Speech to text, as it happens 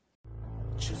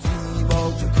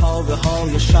ناوه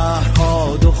های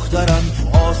شهرها دخترن،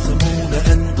 تو آسمون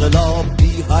انقلاب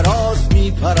بی هراس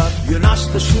میپرن. یه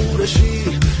نسل شورشی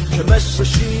که مثل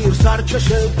شیر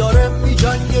سرکشه، داره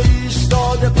میجنگه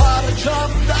ایستاده پرچم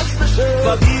دستشه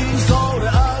و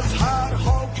بیزاره از هر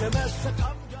حاکم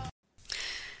ستمگر.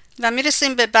 و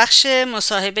میرسیم به بخش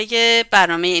مصاحبه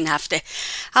برنامه این هفته.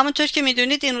 همونطور که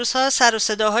میدونید این روزها سر و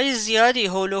صداهای زیادی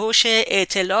حول و حوش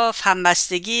ائتلاف،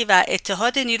 همبستگی و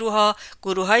اتحاد نیروها،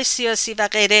 گروه‌های سیاسی و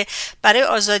غیره برای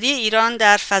آزادی ایران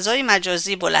در فضای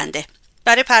مجازی بلنده.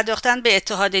 برای پرداختن به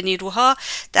اتحاد نیروها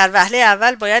در وهله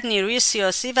اول باید نیروی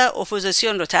سیاسی و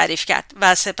اپوزیسیون رو تعریف کرد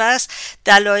و سپس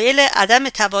دلایل عدم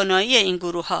توانایی این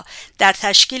گروه‌ها در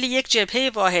تشکیل یک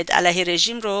جبهه واحد علیه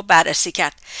رژیم رو بررسی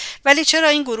کرد. ولی چرا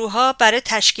این گروه‌ها برای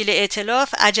تشکیل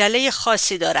ائتلاف عجله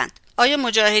خاصی دارند؟ آیا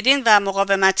مجاهدین و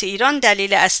مقاومت ایران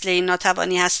دلیل اصلی این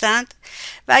ناتوانی هستند؟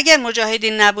 و اگر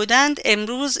مجاهدین نبودند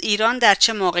امروز ایران در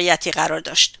چه موقعیتی قرار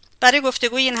داشت؟ برای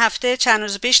گفتگوی این هفته چند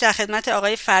روز پیش در خدمت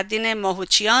آقای فردین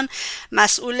ماهوچیان،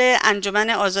 مسئول انجمن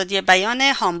آزادی بیان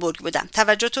هامبورگ بودم.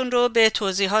 توجهتون رو به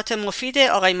توضیحات مفید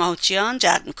آقای ماهوچیان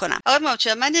جلب می‌کنم. آقای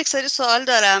ماهوچیان، من یک سری سوال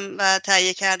دارم و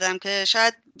تهیه کردم که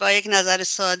شاید با یک نظر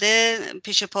ساده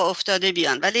پیش پا افتاده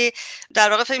بیان، ولی در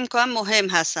واقع فکر می‌کنم مهم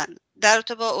هستن. در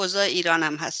رابطه با اوضاع ایران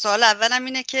هم هست. سوال اولم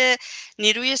اینه که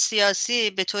نیروی سیاسی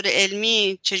به طور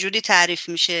علمی چجوری تعریف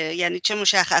میشه؟ یعنی چه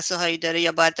مشخصه هایی داره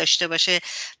یا باید داشته باشه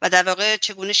و در واقع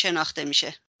چگونه شناخته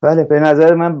میشه؟ بله، به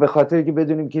نظر من به خاطر که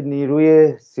بدونیم که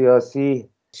نیروی سیاسی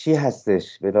چی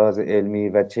هستش به لحاظ علمی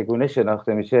و چگونه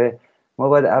شناخته میشه، ما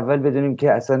باید اول بدونیم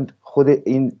که اصلا خود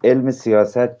این علم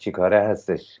سیاست چی کاره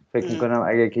هستش. فکر میکنم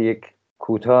اگر که یک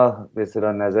کوتاه به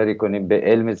اصطلاح نظری کنیم به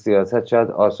علم سیاست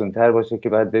شاید آسان‌تر باشه که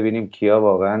بعد ببینیم کیا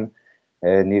واقعا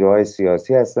نیروهای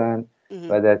سیاسی هستن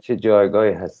و در چه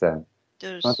جایگاهی هستن.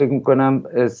 من فکر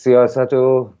میکنم سیاست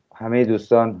رو همه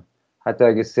دوستان حتی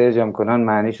اگه سرچ هم کنن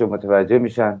معنیش رو متوجه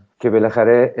میشن که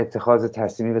بالاخره اتخاذ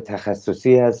تصمیم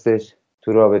تخصصی هستش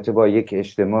تو رابطه با یک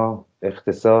اجتماع،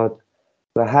 اقتصاد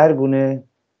و هر گونه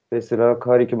به اصطلاح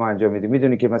کاری که ما انجام میدیم.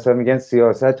 میدونی که مثلا میگن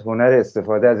سیاست هنر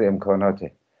استفاده از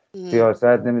امکاناته. سیاست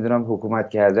نمیدونم حکومت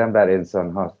کردن بر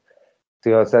انسان هاست.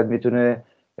 سیاست میتونه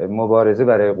مبارزه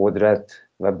برای قدرت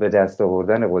و به دست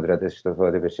آوردن قدرت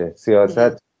استفاده بشه.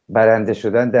 سیاست برنده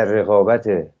شدن در رقابت.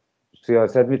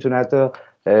 سیاست میتونه حتی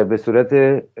به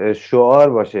صورت شعار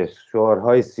باشه،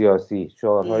 شعارهای سیاسی،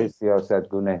 شعارهای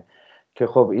سیاستگونه که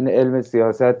خب این علم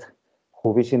سیاست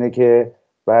خوبیش اینه که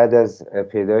بعد از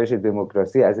پیدایش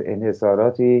دموکراسی از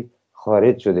انحصاراتی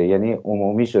خارج شده، یعنی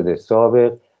عمومی شده.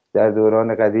 سابق در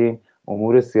دوران قدیم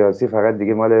امور سیاسی فقط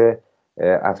دیگه مال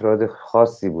افراد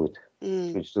خاصی بود،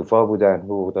 فیلسوفا بودن،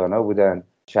 حقوقدانا بودن،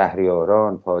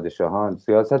 شهریاران، پادشاهان،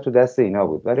 سیاست تو دست اینا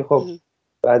بود. ولی خب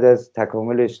بعد از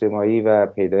تکامل اجتماعی و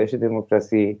پیدایش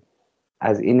دموکراسی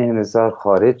از این انحصار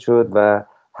خارج شد و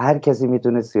هر کسی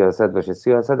میتونه سیاست باشه.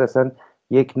 سیاست اصلا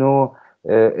یک نوع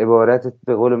عبارت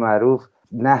به قول معروف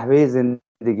نحوه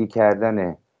زندگی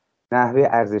کردنه، نحوه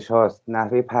ارزش هاست،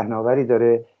 نحوه پهناوری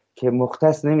داره که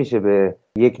مختص نمیشه به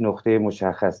یک نقطه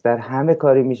مشخص. در همه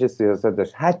کاری میشه سیاست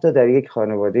داشت. حتی در یک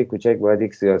خانواده کوچک باید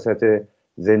یک سیاست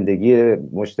زندگی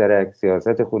مشترک،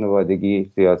 سیاست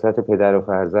خانوادگی، سیاست پدر و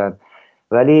فرزند.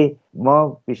 ولی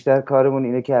ما بیشتر کارمون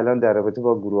اینه که الان در رابطه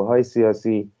با گروه‌های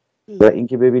سیاسی و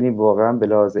اینکه ببینیم واقعا به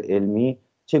لحاظ علمی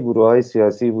چه گروه‌های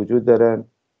سیاسی وجود دارن.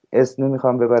 اسم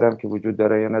نمیخوام ببرم که وجود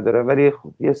داره یا نداره، ولی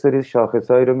یه سری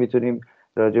شاخصهایی رو میتونیم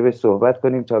راجبش صحبت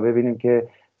کنیم تا ببینیم که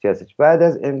سیاست بعد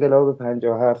از انقلاب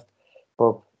 57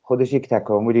 خب خودش یک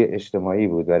تکاملی اجتماعی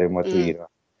بود برای ما تو ایران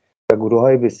و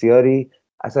گروه‌های بسیاری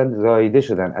اصلا زاییده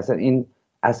شدن. اصلا این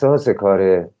اساس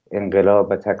کار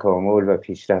انقلاب و تکامل و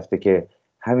پیشرفته که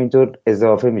همینطور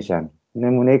اضافه میشن.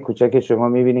 نمونه کوچک شما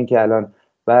میبینین که الان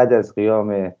بعد از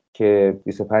قیام که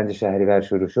 25 شهریور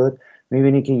شروع شد،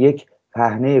 میبینین که یک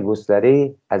پهنه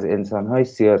گستره از انسان‌های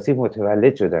سیاسی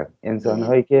متولد شدن.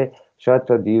 انسان‌هایی که شاید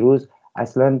تا دیروز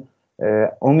اصلا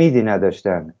امیدی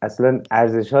نداشتن، اصلا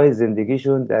ارزش‌های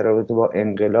زندگیشون در رابطه با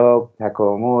انقلاب،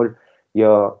 تکامل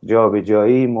یا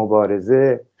جابجایی،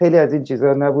 مبارزه، خیلی از این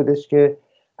چیزها نبودش که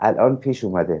الان پیش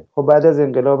اومده. خب بعد از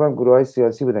انقلاب هم گروه‌های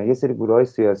سیاسی بودن. یه سری گروه‌های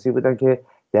سیاسی بودن که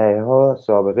دهه‌ها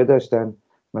سابقه داشتن،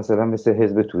 مثلا مثل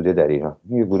حزب توده در ایران.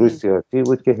 یه گروه سیاسی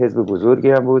بود که حزب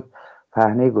بزرگی هم بود،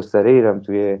 پهنه گستره‌ای هم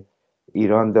توی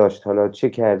ایران داشت. حالا چه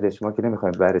کردش ما که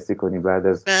نمیخوایم بررسی کنیم. بعد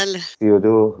از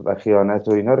 32 و خیانت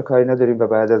و اینا رو کاری نداریم و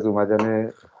بعد از اومدن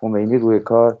خمینی روی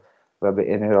کار و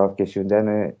به انحراف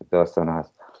کشوندن داستانا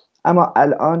هست. اما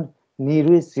الان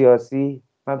نیروی سیاسی،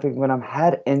 من فکر می‌کنم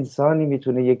هر انسانی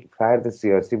میتونه یک فرد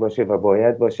سیاسی باشه و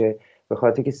باید باشه، به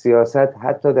خاطر که سیاست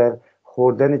حتی در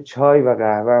خوردن چای و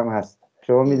قهوه هم هست.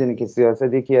 شما میدونید که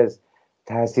سیاست یکی از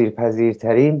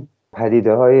تاثیرپذیرترین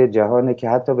پدیده های جهانه که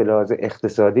حتی به لحاظ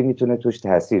اقتصادی میتونه توش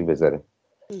تاثیر بذاره.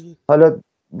 حالا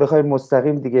بخوایم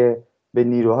مستقیم دیگه به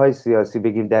نیروهای سیاسی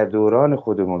بگیم، در دوران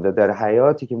خودمون و در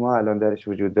حیاتی که ما الان درش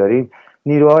وجود داریم،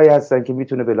 نیروهایی هستن که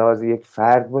میتونه به لحاظ یک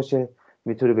فرد باشه،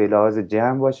 میتونه به لحاظ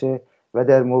جمع باشه و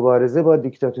در مبارزه با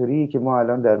دیکتاتوری که ما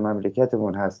الان در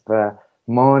مملکتمون هست و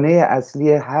مانع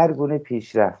اصلی هر گونه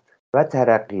پیشرفت و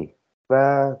ترقی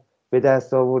و به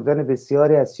دست آوردن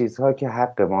بسیاری از چیزها که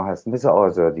حق ما هست، مثل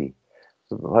آزادی.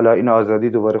 حالا این آزادی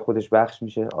دوباره خودش بخش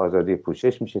میشه، آزادی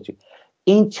پوشش میشه.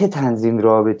 این چه تنظیم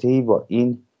رابطه‌ای با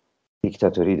این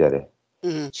دیکتاتوری داره؟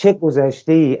 چه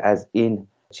گذشته‌ای از این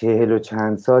 40 و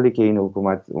چند سالی که این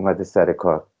حکومت اومده سر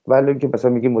کار؟ ولی اینکه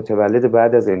مثلا میگیم متولد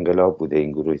بعد از انقلاب بوده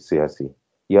این گروه سیاسی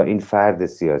یا این فرد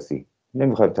سیاسی.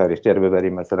 نمیخوایم تاریخچه رو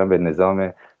ببریم مثلا به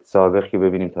نظام سابق که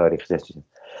ببینیم تاریخچه چیه.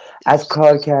 از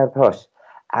کارکردهاش،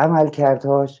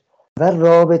 عملکردهاش و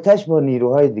رابطش با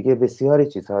نیروهای دیگه بسیاری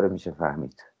چیزها رو میشه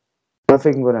فهمید. من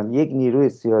فکر میکنم یک نیروی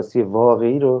سیاسی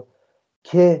واقعی رو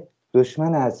که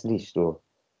دشمن اصلیش رو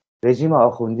رژیم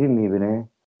آخوندی میبینه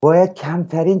باید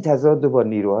کمترین تضاد با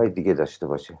نیروهای دیگه داشته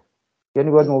باشه.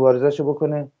 یعنی باید مبارزهشو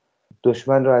بکنه،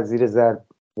 دشمن رو از زیر ضرب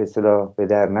به اصطلاح به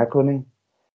در نکنه،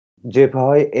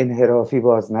 جبهه‌های انحرافی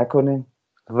باز نکنه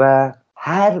و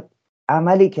هر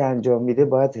عملی که انجام میده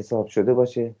باید حساب شده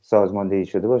باشه، سازماندهی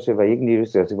شده باشه و یک نیروی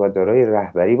سیاسی باید دارای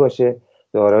رهبری باشه،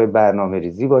 دارای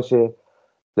برنامه‌ریزی باشه،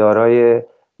 دارای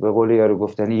به قول یارو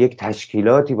گفتنی یک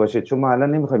تشکیلاتی باشه. چون ما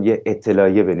الان نمیخوایم یه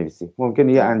اطلاعیه بنویسیم،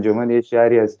 ممکنه یه انجمن، یه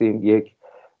شهری هستیم، یک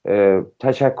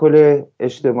تشکل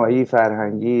اجتماعی،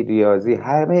 فرهنگی، ریاضی،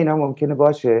 همه اینا ممکنه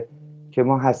باشه که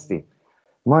ما هستیم.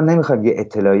 ما نمیخوایم یه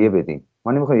اطلاعیه بدیم،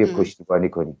 ما نمیخوایم یه پشتیبانی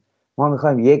کنیم، ما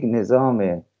میخوایم یک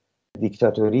نظام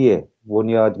دیکتاتوری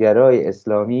بنیادگرای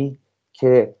اسلامی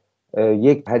که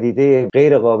یک پدیده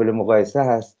غیر قابل مقایسه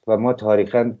هست و ما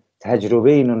تاریخاً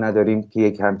تجربه اینو نداریم که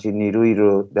یک همچین نیرویی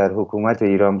رو در حکومت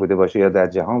ایران بوده باشه یا در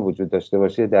جهان وجود داشته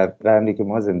باشه در قرنی که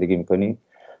ما زندگی میکنیم.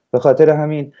 به خاطر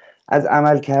همین از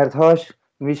عملکردهاش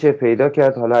میشه پیدا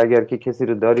کرد. حالا اگر که کسی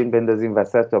رو دارین بندازیم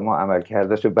وسط تا ما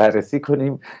عملکرداشو بررسی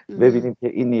کنیم ببینیم که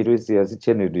این نیروی سیاسی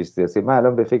چه نیروی سیاسی. من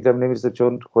الان به فکرم نمیرسه،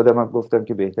 چون خودم هم گفتم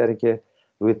که بهتره که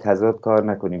روی تضاد کار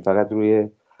نکنیم، فقط روی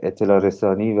اطلاع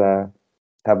رسانی و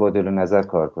تبادل نظر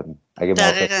کار کنیم. اگه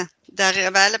دقیقاً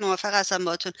بله، موافق هستم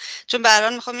باهاتون. چون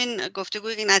برای میخوام این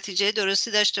گفتگوی این نتیجه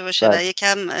درستی داشته باشه و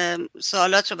یکم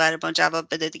سوالات رو برای ما جواب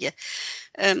بده دیگه.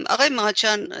 آقای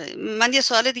ماهاچان، من یه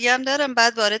سوال دیگه هم دارم،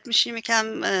 بعد وارد میشیم یکم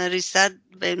ریزتر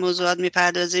به این موضوعات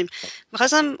میپردازیم.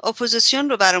 میخواستم اپوزیسیون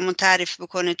رو برامون تعریف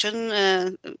بکنه، چون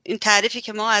این تعریفی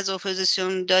که ما از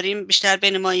اپوزیسیون داریم بیشتر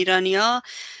بین ما ایرانی‌ها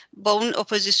با اون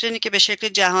اپوزیسیونی که به شکل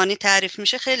جهانی تعریف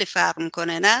میشه خیلی فرق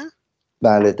میکنه، نه؟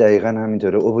 بله دقیقاً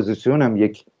همینطوره. اپوزیسیون هم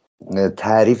یک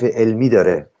تعریف علمی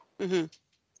داره.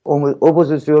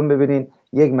 اپوزیسیون ببینین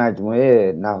یک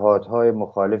مجموعه نهادهای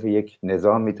مخالف یک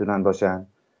نظام میتونن باشن،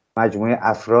 مجموعه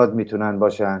افراد میتونن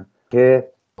باشن که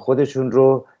خودشون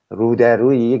رو در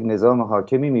روی یک نظام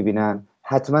حاکمی میبینن.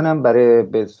 حتما هم برای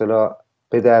به اصطلاح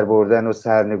به در بردن و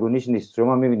سرنگونیش نیست.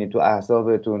 شما میبینید تو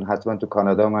احزابتون، حتما تو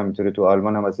کانادا هم همینطوره، تو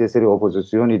آلمان هم یه سری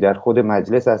اپوزیسیونی در خود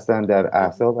مجلس هستن، در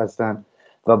احزاب هستن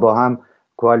و با هم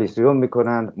کوالیسیون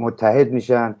میکنن، متحد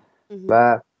میشن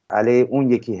و علیه اون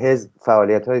یکی حزب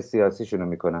فعالیت‌های سیاسیشونو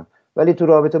میکنن. ولی تو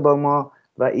رابطه با ما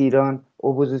و ایران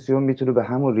اپوزیسیون میتونه به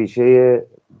همون ریشه،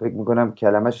 فکر میکنم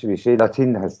کلمش ریشه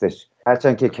لاتین هستش،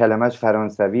 هرچند که کلمش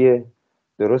فرانسویه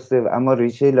درسته، اما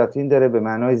ریشه لاتین داره، به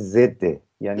معنای ضد،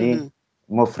 یعنی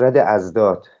مفرد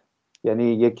ازداد، یعنی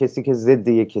یک کسی که ضد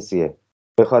یک کسیه.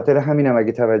 به خاطر همینم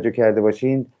اگه توجه کرده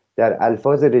باشین در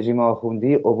الفاظ رژیم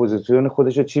آخوندی اپوزیسیون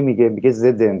خودشو چی میگه؟ میگه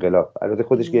ضد انقلاب. البته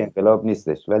خودش که انقلاب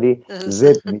نیستش ولی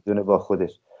ضد میدونه با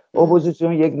خودش.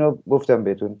 اپوزیسیون یک نوع، گفتم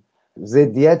بهتون،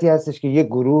 ضدیتی هستش که یک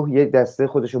گروه، یک دسته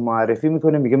خودشو معرفی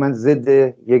میکنه، میگه من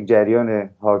ضد یک جریان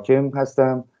حاکم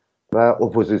هستم و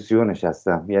اپوزیسیونش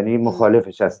هستم، یعنی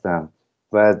مخالفش هستم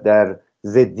و در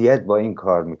ضدیت با این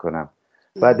کار میکنم.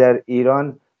 و در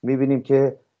ایران میبینیم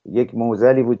که یک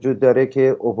معضلی وجود داره که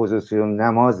اپوزیسیون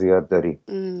نما زیاد داریم.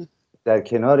 در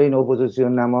کنار این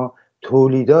اپوزیسیون نما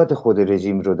تولیدات خود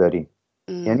رژیم رو داریم.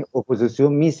 یعنی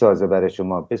اپوزیسیون میسازه برای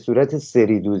شما به صورت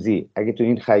سریدوزی. اگه تو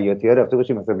این خیاطی ها رفته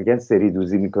باشی مثلا میگن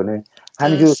سریدوزی میکنه،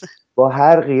 همینجور با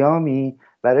هر قیامی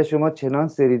برای شما چنان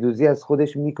سریدوزی از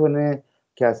خودش میکنه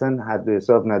که اصلا حد و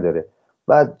حساب نداره.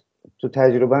 بعد تو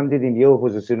تجربه هم دیدیم یه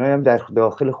اپوزیسیونایی هم در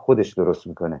داخل خودش درست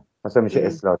میکنه، مثلا میشه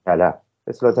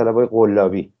اصلاح طلبای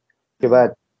قلابی که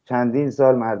بعد چندین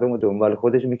سال مردم رو دنبال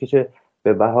خودش میکشه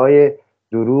به بهای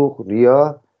دروغ،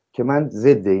 ریا که من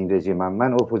ضد این رژیمم،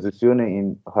 من اپوزیسیون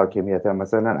این حاکمیتم،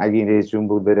 مثلا اگه این رئیس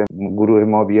جمهور بره گروه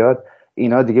ما بیاد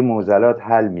اینا دیگه معضلات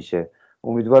حل میشه.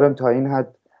 امیدوارم تا این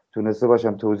حد تونسته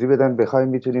باشم توضیح بدم، بخوایم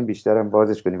میتونیم بیشترم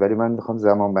بازش کنیم، ولی من میخوام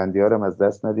زمان بندی ها رو از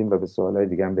دست ندیم و به سوالای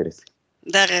دیگه هم برسیم.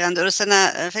 دقیقا درسته.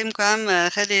 نه فکر میکنم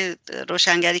خیلی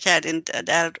روشنگری کردین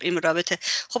در این رابطه.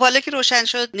 خب حالا که روشن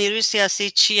شد نیروی سیاسی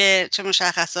چیه، چه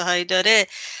مشخصه هایی داره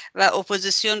و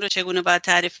اپوزیسیون رو چگونه باید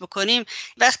تعریف بکنیم،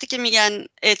 وقتی که میگن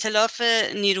ائتلاف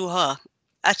نیروها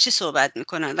از چی صحبت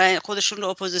میکنن و خودشون رو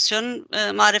اپوزیسیون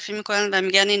معرفی میکنن و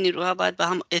میگن این نیروها باید با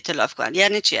هم ائتلاف کنن،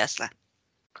 یعنی چی اصلا؟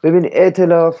 ببین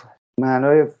ائتلاف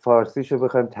معنای فارسیشو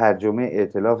بخوایم ترجمه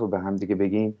ائتلاف رو به هم دیگه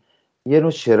بگیم، یه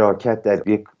نوع شراکت در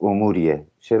یک اموریه،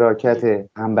 شراکت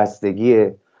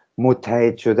همبستگی،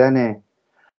 متحد شدن.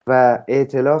 و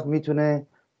ائتلاف میتونه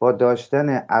با داشتن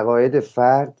عقاید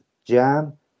فرد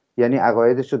جمع، یعنی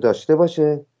عقایدش رو داشته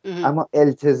باشه اما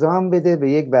التزام بده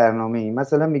به یک برنامه‌ای.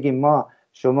 مثلا میگیم ما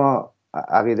شما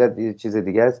عقیدت یه چیز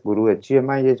دیگه است، گروه چیه،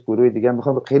 من یک گروه دیگه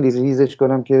میخوام خیلی ریزش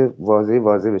کنم که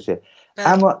واضح بشه.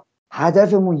 اما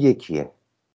هدفمون یکیه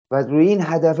و روی این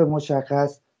هدف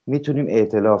مشخص میتونیم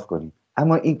ائتلاف کنیم،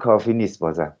 اما این کافی نیست.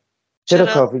 بازم چرا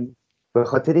کافی نیست؟ به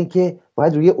خاطر اینکه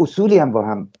باید روی اصولی هم با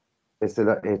هم به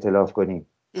اصطلاح ائتلاف کنیم.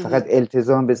 فقط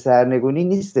التزام به سرنگونی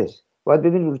نیستش، باید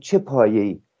ببینیم رو چه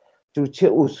پایه‌ای، رو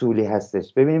چه اصولی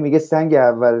هستش. ببینیم میگه سنگ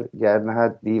اول گر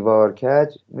نهد دیوار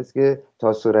کج، مثل که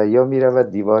تا ثریا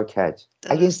میرود دیوار کج.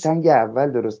 اگه این سنگ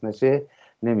اول درست نشه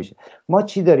نمیشه. ما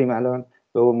چی داریم الان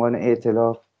به عنوان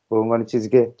ائتلاف، به عنوان چیزی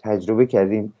که تجربه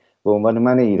کردیم، به عنوان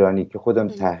من ایرانی که خودم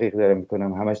تحقیق دارم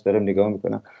میکنم، همش دارم نگاه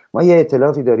میکنم، ما یه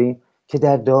ائتلافی داریم که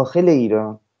در داخل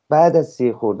ایران بعد از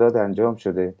 30 خرداد انجام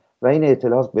شده و این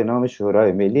ائتلاف به نام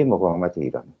شورای ملی مقاومت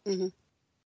ایران.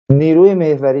 نیروی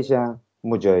محوریش هم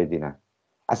مجاهدینن،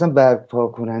 اصلا برپا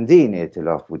کننده این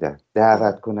ائتلاف بودن،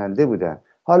 دعوت کننده بودن.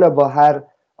 حالا با هر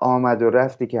آمد و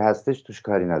رفتی که هستش توش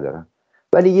کاری ندارم،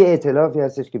 ولی یه ائتلافی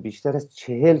هستش که بیشتر از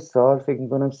 40 سال، فکر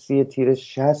میکنم 30 تیر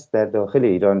 60 در داخل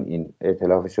ایران این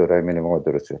ائتلاف شورای ملی مقاومت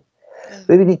درست شد.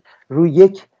 ببینید روی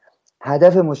یک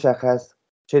هدف مشخص،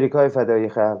 شریکای فدایی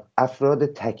خلق، افراد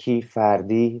تکی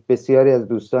فردی، بسیاری از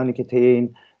دوستانی که طی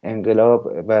این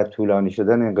انقلاب و طولانی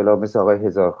شدن انقلاب مثل آقای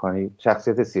هزارخانی،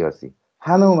 شخصیت سیاسی،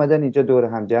 همه اومدن اینجا دور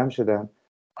هم جمع شدن.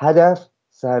 هدف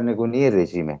سرنگونی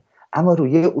رژیمه، اما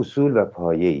روی اصول و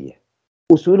پایه‌ایه.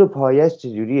 اصول و پایه‌اش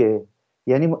چجوریه؟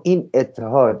 یعنی این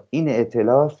اتحاد، این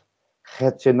ائتلاف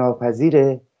خدشه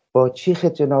ناپذیره. با چی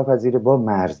خدشه ناپذیره؟ با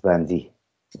مرزبندی.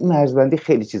 مرزبندی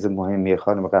خیلی چیز مهمیه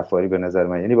خانم غفاری به نظر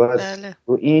من، یعنی باید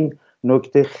رو این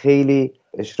نکته خیلی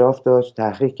اشراف داشت،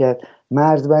 تحقیق کرد.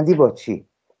 مرزبندی با چی؟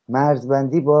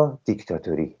 مرزبندی با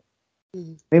دیکتاتوری.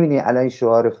 میبینی الان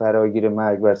شعار فراگیر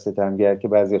مرگ بر ستمگر که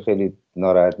بعضی خیلی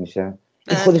ناراحت میشن،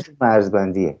 این خودش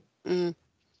مرزبندیه.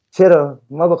 چرا؟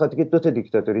 ما به خاطر که 2 تا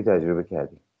دیکتاتوری تجربه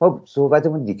کردیم، ما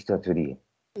صحبتمون دیکتاتوریه.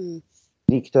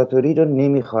 دیکتاتوری رو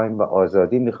نمیخوایم و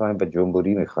آزادی میخوایم و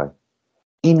جمهوری میخوایم.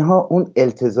 اینها اون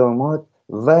التزامات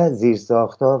و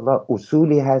زیرساخت‌ها و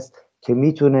اصولی هست که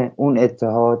میتونه اون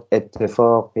اتحاد،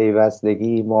 اتفاق،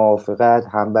 پیوستگی، موافقت،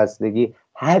 همبستگی،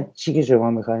 هر چی که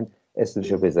شما میخواین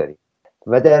اسمشو بذارید.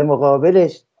 و در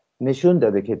مقابلش نشون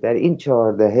داده که در این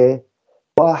 4 دهه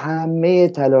با همه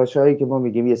تلاش‌هایی که ما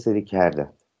میگیم یه سری کردن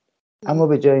اما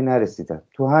به جایی نرسیدن.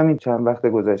 تو همین چند وقت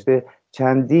گذشته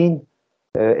چندین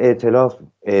ائتلاف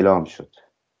اعلام شد.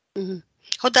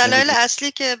 خب دلایل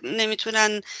اصلی که نمیتونن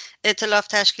ائتلاف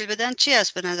تشکیل بدن چی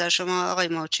است به نظر شما آقای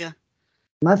ماوچیان؟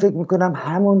 من فکر میکنم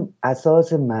همون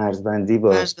اساس مرزبندی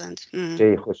با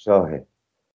شیخ و شاهه.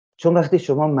 چون وقتی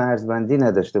شما مرزبندی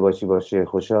نداشته باشی با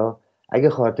شیخ و شاه، اگه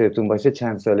خاطرتون باشه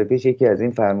چند سال پیش یکی از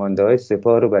این فرمانده‌های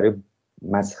سپاه رو برای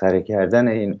مسخره کردن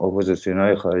این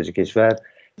اپوزیسیون‌های خارج کشور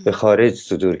به خارج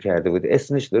صدور کرده بود.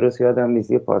 اسمش درست یادم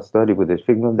نیست، یه پاسداری بودش،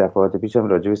 فکر می‌کنم دفعات پیشم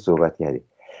راجعش صحبت کردیم.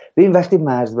 ببین وقتی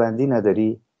مرزبندی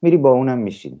نداری میری با اونم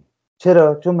میشینی.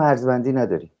 چرا؟ چون مرزبندی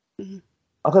نداری.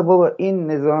 آخه بابا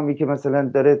این نظامی که مثلا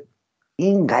داره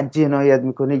اینقدر جنایت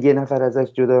میکنه، یه نفر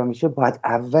ازش جدا میشه، باید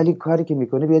اولی کاری که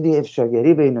میکنه بیاد یه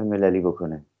افشاگری بین المللی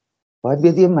بکنه، باید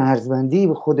بیاد یه مرزبندی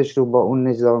خودش رو با اون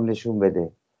نظام نشون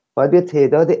بده، باید بیاد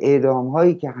تعداد اعدام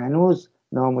هایی که هنوز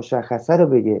نامشخصه رو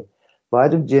بگه،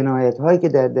 باید اون جنایت هایی که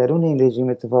در درون این رژیم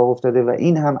اتفاق افتاده و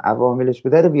این هم عواملش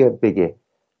بوده رو بیاد بگه.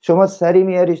 شما سری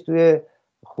میاریش توی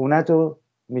خونت و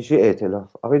میشه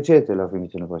ائتلاف. آخه چه ائتلافی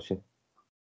میتونه باشه؟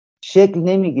 شکل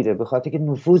نمیگیره به خاطر که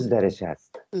نفوذ درش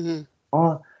هست.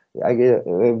 اگه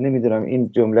نمیدونم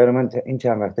این جمله رو من این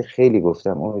چند وقته خیلی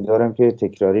گفتم، امیدوارم که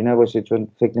تکراری نباشه، چون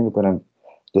فکر نمی کنم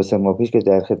 2-3 ماه پیش که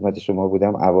در خدمت شما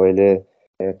بودم اوایل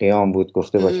قیام بود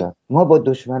گفته باشم. ما با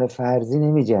دشمن فرضی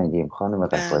نمی جنگیم خانم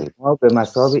غفاری، ما به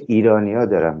مثابه ایرانی ها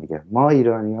دارم میگم، ما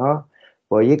ایرانی ها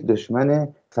با یک دشمن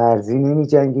فرضی نمی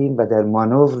جنگیم و در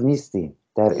مانور نیستیم،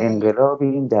 در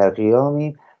انقلابیم، در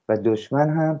قیامیم و دشمن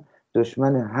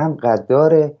هم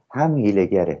غداره هم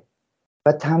حیله‌گره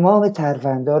و تمام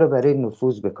ترفندها رو برای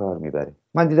نفوذ به کار میبره.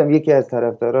 من دیدم یکی از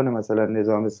طرفداران مثلا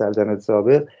نظام سلطنت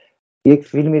سابق یک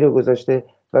فیلمی رو گذاشته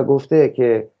و گفته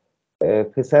که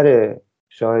پسر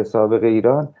شاه سابق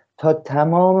ایران تا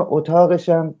تمام اتاقش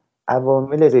هم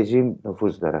عوامل رژیم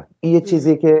نفوذ دارن. این یه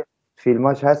چیزی که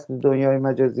فیلماش هست تو دنیای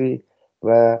مجازی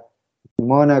و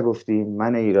ما نگفتیم.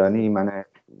 من ایرانی، من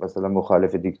مثلا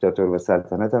مخالف دیکتاتور و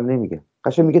سلطنت هم نمیگه،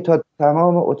 قشنگ میگه تا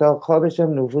تمام اتاق خوابش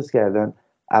هم نفوذ کردن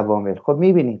عوامل. خب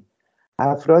میبینین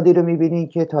افرادی رو میبینین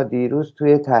که تا دیروز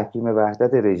توی تحکیم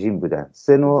وحدت رژیم بودن،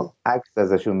 3 نوع عکس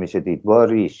ازشون میشه دید، با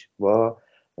ریش، با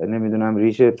نمیدونم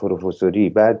ریش پروفسوری،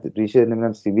 بعد ریش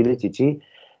نمیدونم سیبیل چی.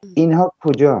 اینها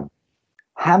کجان؟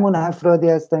 همون افرادی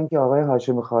هستن که آقای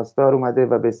هاشم خواستار اومده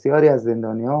و بسیاری از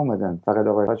زندانی‌ها اومدن، فقط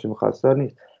آقای هاشم خواستار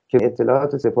نیست، که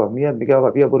اطلاعات سپاه میاد میگه آقا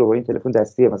بیا برو با این تلفن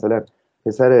دستیه مثلا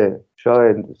پسر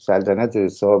شاه سلطنت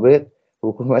سابق،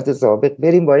 حکومت سابق،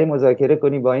 بریم با این مذاکره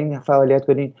کنیم، با این فعالیت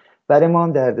کنیم، برای ما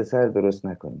هم دردسر درست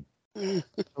نکنیم.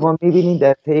 ما میبینیم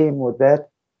در طی مدت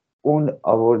اون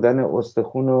آوردن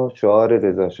استخون و شعار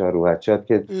رضا شاه روحت‌شاد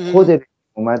که خود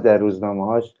اومد در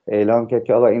روزنامه‌هاش اعلام کرد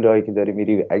که آقا این راهی که داری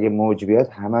میری اگه موج بیاد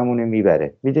هممون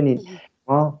میبره. میدونید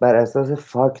ما بر اساس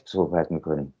فاکت صحبت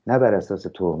میکنیم، نه بر اساس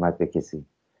تهمت به کسی.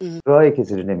 راه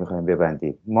کسی رو نمیخوایم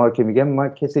ببندیم. ما که میگم ما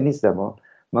کسی نیستم،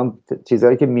 من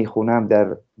چیزایی که میخونم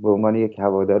به عنوان یک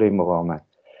هوادار این مقاومت،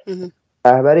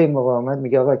 رهبر این مقاومت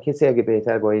میگه آقا کسی اگه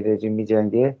بهتر با این رژیم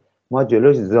میجنگه ما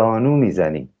جلوش زانو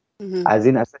میزنیم، از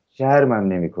این اصلا شرم هم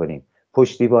نمی کنیم،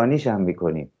 پشتیبانیش هم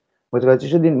میکنیم. متوجه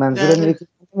شدین منظورم اینه که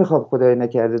نمیخوام خدای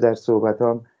نکرده در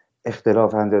صحبتام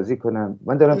اختلاف اندازی کنم.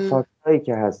 من دارم فاکتایی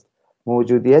که هست،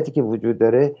 موجودیتی که وجود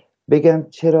داره بگم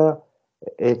چرا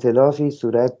ائتلافی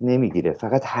صورت نمیگیره،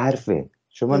 فقط حرفه.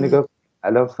 شما نگاه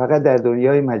الان فقط در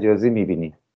دنیای مجازی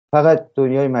میبینید، فقط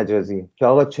دنیای مجازی که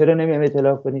آقا چرا نمیایم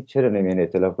ائتلاف کنید، چرا نمیایم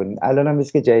ائتلاف کنید. الان هم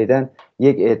مثل که جدیدن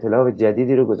یک ائتلاف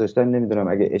جدیدی رو گذاشتن، نمیدونم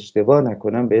اگه اشتباه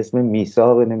نکنم به اسم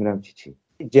میثاق نمیدونم چی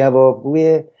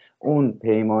جوابگوی اون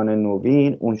پیمان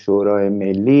نوین، اون شورای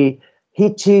ملی،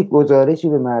 هیچی گزارشی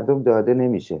به مردم داده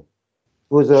نمیشه.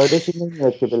 گزارشی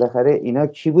نمیاد که بالاخره اینا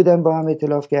کی بودن با هم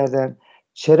ائتلاف کردن،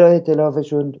 چرا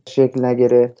ائتلافشون شکل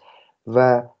نگرفت.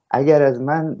 و اگر از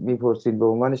من میپرسید به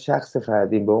عنوان شخص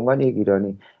فردی، به عنوان یک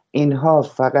ایرانی، اینها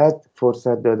فقط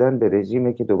فرصت دادن به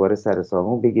رژیمه که دوباره سر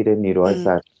سامون بگیره، نیروهای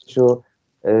سرکشو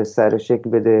سر شکل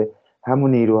بده.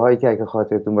 همون نیروهایی که اگه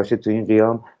خاطرتون باشه تو این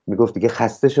قیام میگفت دیگه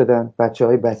خسته شدن،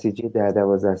 بچهای بسیجی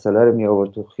 10-12 ساله رو می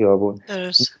آورد تو خیابون.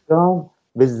 قیام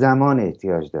به زمان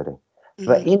احتیاج داره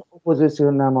و این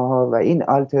اپوزیسیون نماها و این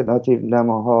آلترناتیو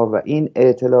نماها و این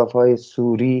ائتلاف‌های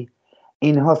سوری،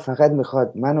 اینها فقط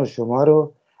میخواد من و شما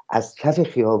رو از کف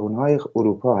خیابون‌های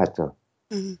اروپا حتی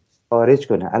خارج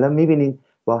کنه. الان میبینید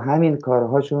با همین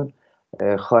کارهاشون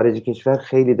خارج کشور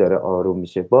خیلی داره آروم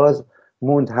میشه. باز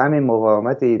موند همین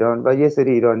مقاومت ایران و یه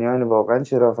سری ایرانیان واقعا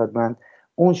شرافتمند،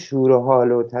 اون شور و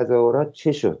حال و تظاهرات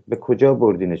چه شد؟ به کجا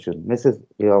بردینشون؟ مثل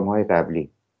قیام‌های قبلی.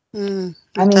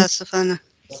 متاسفانه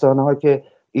داستان‌ها که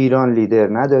ایران لیدر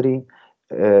نداریم،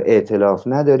 ائتلاف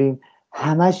نداریم،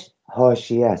 همش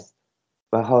حاشیه است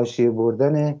و حاشیه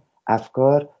بردن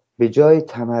افکار به جای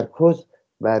تمرکز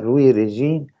بر روی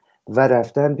رژیم و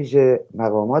رفتن پیش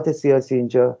مقامات سیاسی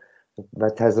اینجا و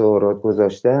تظاهرات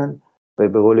گذاشتن و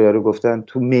به قول یارو گفتن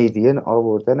تو میدین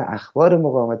آوردن اخبار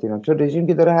مقاومت ایران، چون رژیم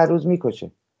که داره هر روز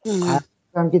میکشه، هر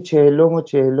روز هم که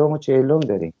 40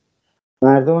 داریم،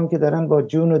 مردم هم که دارن با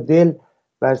جون و دل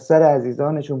بر سر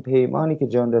عزیزانشون پیمانی که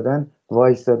جان دادن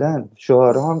وایستادن.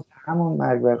 شعارها هم همون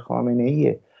مرگ بر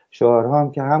خامنه‌ایه، شعارها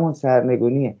هم که همون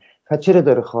سرنگونیه. پس چرا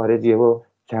داره خارجیه و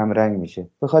کمرنگ میشه؟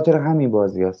 به خاطر همین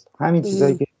بازی هست، همین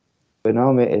چیزایی که به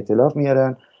نام ائتلاف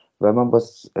میارن. و من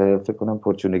فکر کنم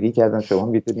پرچونگی کردم، شما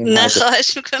میتونین نه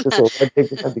خواهش میکنم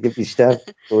صحبت دیگه بیشتر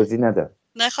توضیح ندم.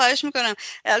 نه خواهش میکنم.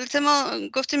 البته ما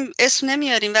گفتیم اسم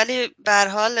نمیاریم، ولی به هر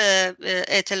حال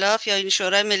ائتلاف یا این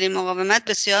شورای ملی مقاومت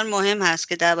بسیار مهم هست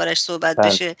که دربارش صحبت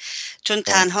بشه، چون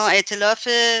تنها ائتلاف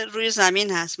روی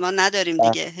زمین هست، ما نداریم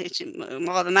دیگه، هیچ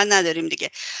مقاومت نداریم دیگه.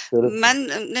 من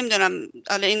نمیدونم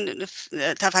حالا این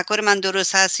تفکر من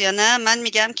درست هست یا نه. من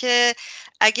میگم که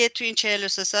اگه تو این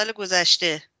 43 سال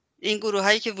گذشته این گروه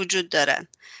هایی که وجود دارن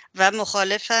و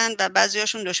مخالفن و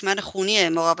بعضیاشون دشمن خونی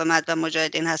مقاومت و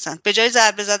مجاهدین هستن. به جای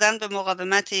ضربه زدن به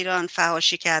مقاومت ایران،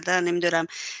 فحاشی کردن، نمیدونم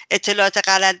اطلاعات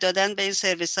غلط دادن به این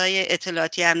سرویس‌های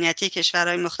اطلاعاتی امنیتی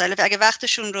کشورهای مختلف، اگه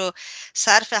وقتشون رو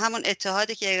صرف همون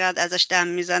اتحادی که اینقدر ازش دم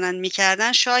میزنن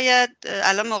میکردن، شاید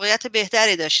الان موقعیت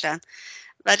بهتری داشتن.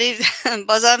 ولی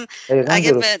بازم دقیقاً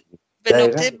اگه درست. به دقیقاً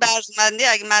نقطه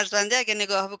مرزبندی اگه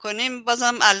نگاه بکنیم،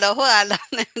 بازم الله اعلم،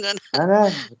 نمیدونم.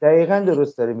 نه دقیقاً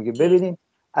درست داره میگه. ببینیم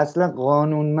اصلا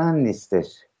قانونمند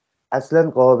نیستش، اصلا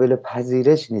قابل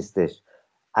پذیرش نیستش،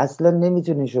 اصلا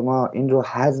نمیتونین شما این رو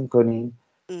هضم کنین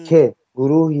که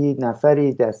گروهی،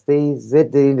 نفری، دسته‌ای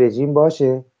ضد این رژیم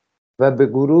باشه و به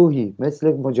گروهی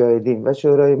مثل مجاهدین و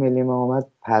شورای ملی مقاومت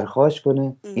پرخاش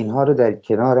کنه، اینها رو در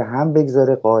کنار هم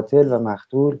بگذاره، قاتل و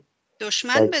مقتول در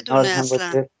دشمن کنار بدونه هم اصلا.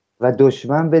 باشه و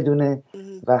دشمن بدونه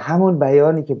و همون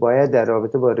بیانی که باید در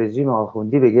رابطه با رژیم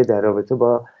آخوندی بگه در رابطه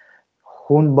با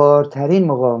خونبارترین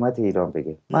مقاومت ایران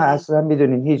بگه. من اصلا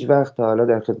میدونین هیچ وقت تا حالا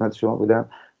در خدمت شما بودم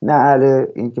نه اهل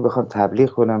این که بخوام تبلیغ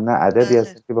کنم، نه عددی بله.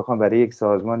 هستم که بخوام برای یک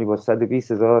سازمانی با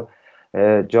 120,000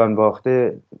 جان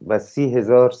باخته و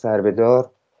 30,000 سربهدار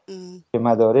که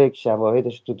مدارک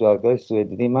شواهدش تو دادگاه سوئد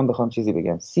دیدیم من بخوام چیزی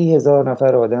بگم. 30,000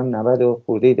 نفر آدم، 90 و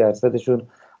خورده درصدشون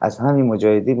از همین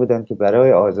مجاهدین بودن که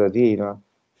برای آزادی ایران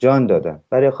جان دادن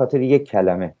برای خاطر یک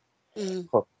کلمه.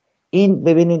 خب این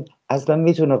ببینید اصلا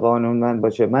میتونه قانونمند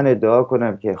باشه؟ من ادعا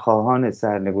کنم که خواهان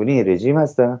سرنگونی رژیم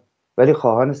هستم ولی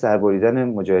خواهان سربریدن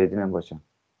مجاهدین هم باشم.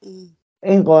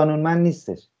 این قانونمند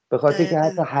نیستش، به خاطر که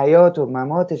حتی حیات و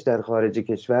مماتش در خارج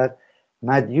کشور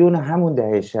مدیون همون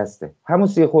دهه 60، همون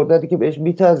 30 خردادی که بهش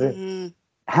میتازه،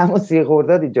 همون 30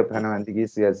 خرداد اینجا پناهندگی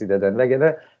سیاسی دادن،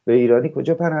 وگرنه به ایرانی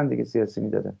کجا پناهندگی سیاسی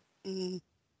میدادن؟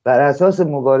 بر اساس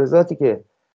مبارزاتی که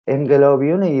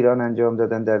انقلابیون ایران انجام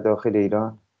دادن در داخل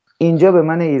ایران، اینجا به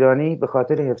من ایرانی به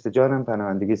خاطر حفظ جانم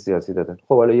پناهندگی سیاسی دادن.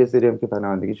 خب حالا یه سری هم که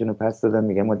پناهندگیشون رو پس دادن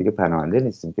میگن ما دیگه پناهنده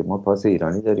نیستیم که ما پاس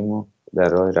ایرانی داریم و در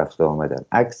راه رفت آمدن.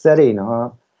 اکثر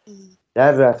اینها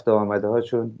در رفت آمده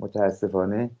هاشون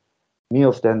متاسفانه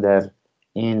میافتن در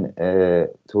این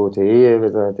توطئه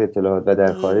وزارت اطلاعات و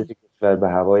در خارج کشور به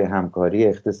هوای همکاری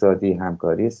اقتصادی،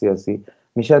 همکاری سیاسی،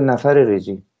 میشن نفر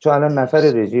رژیم. چون الان نفر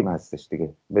رژیم هستش دیگه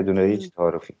بدون هیچ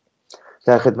تعارفی.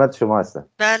 در خدمت شما هستم.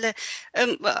 بله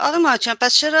آقای ماچان،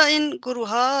 پس چرا این گروه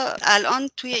ها الان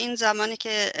توی این زمانی که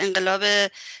انقلاب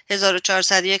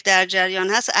 1401 در جریان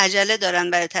هست عجله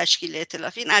دارن برای تشکیل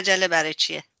ائتلاف؟ این عجله برای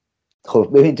چیه؟ خب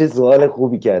ببین چه سوال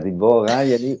خوبی کردید واقعا،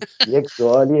 یعنی یک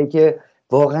سوالیه که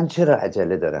واقعا چرا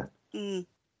عجله دارن؟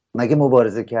 مگه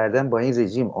مبارزه کردن با این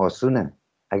رژیم آسونه؟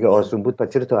 اگه آسون بود پس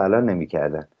چرا تا الان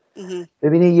نمی‌کردن؟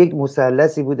 ببینید یک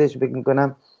مثلثی بودش، فکر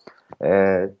می‌کنم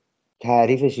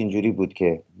تعریفش اینجوری بود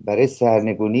که برای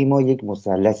سرنگونی ما یک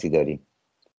مثلثی داریم.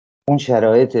 اون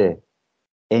شرایط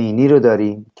عینی رو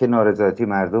داریم که نارضایتی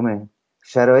مردمه،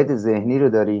 شرایط ذهنی رو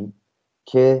داریم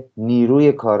که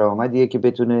نیروی کارآمدیه که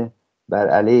بتونه بر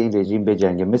علیه این رژیم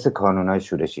بجنگه، مثل کانونهای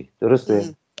شورشی. درسته؟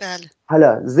 بله.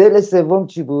 حالا ذیل سوم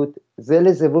چی بود؟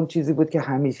 ذیل سوم چیزی بود که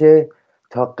همیشه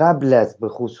تا قبل از، به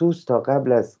خصوص تا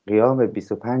قبل از قیام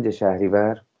 25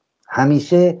 شهریور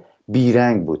همیشه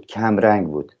بیرنگ بود، کم رنگ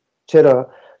بود. چرا؟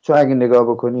 چون اگه نگاه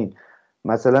بکنین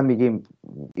مثلا میگیم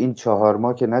این 4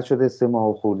 ماه که نشده، 3 ماه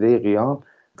و خورده قیام،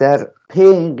 در پی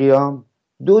این قیام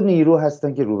دو نیرو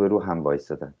هستن که روبرو هم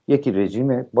وایسادن. یکی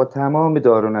رژیمه با تمام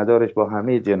دار و ندارش، با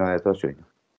همه جنایتاش و اینا.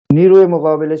 نیروی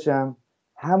مقابلش هم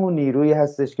همون نیرویی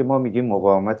هستش که ما میگیم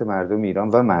مقاومت مردم ایران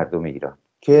و مردم ایران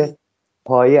که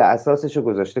پایه اساسش رو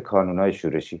گذاشته کانونهای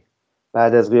شورشی.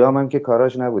 بعد از قیام هم که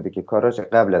کاراش نبوده، که کاراش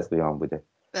قبل از قیام بوده.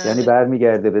 یعنی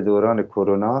برمیگرده به دوران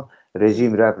کرونا،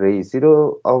 رژیم رفت رئیسی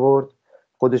رو آورد،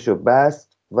 خودشو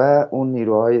بست و اون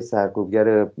نیروهای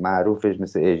سرکوبگر معروفش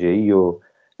مثل ایجه‌ای و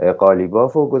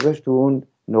قالیباف رو گذاشت تو اون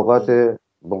نقاط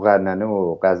مقننه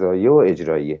و قضاییه و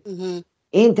اجراییه.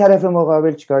 این طرف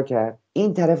مقابل چیکار کرد؟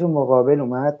 این طرف مقابل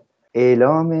اومد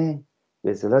اعلام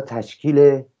به اصطلاح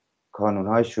تشکیل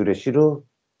کانونهای شورشی رو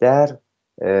در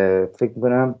فکر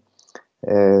می‌کنم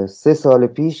 3 سال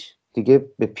پیش دیگه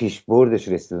به پیش بردش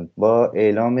رسیدن با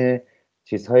اعلام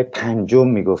چیزهای 5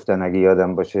 میگفتن، اگه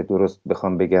یادم باشه درست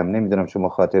بخوام بگم، نمیدونم شما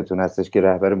خاطرتون هستش که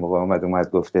رهبر مقاومت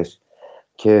اومد گفتش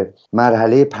که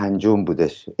مرحله 5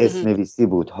 بودش، اسم‌نویسی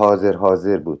بود،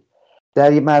 حاضر بود. در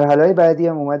این مرحله بعدی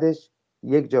هم اومدش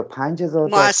یک جا 5,000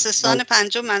 تا مؤسسان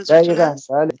 5 منظورتون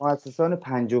هست؟ بله مؤسسان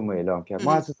 5 رو اعلام کرد.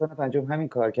 مؤسسان 5 همین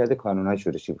کارکرد کانونهای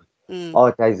شورشی بود.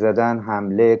 آتش زدن،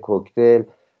 حمله، کوکتل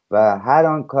و هر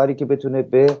آن کاری که بتونه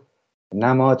به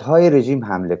نمادهای رژیم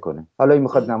حمله کنه. حالا این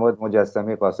میخواد نماد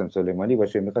مجسمه قاسم سلیمانی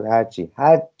باشه، میخواد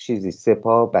هر چیزی،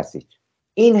 سپاه، بسیج.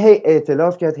 این هی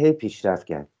ائتلاف کرد، هی پیشرفت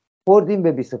کرد. خوردیم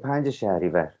به 25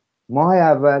 شهریور. ماه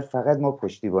اول فقط ما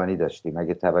پشتیبانی داشتیم،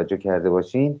 اگه توجه کرده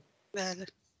باشین. بله.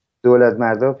 دولت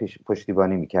مردا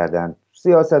پشتیبانی میکردن،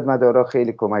 سیاستمدارا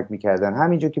خیلی کمک میکردن.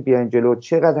 همینجور که بیاین جلو،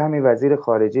 چقدر همین وزیر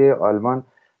خارجه آلمان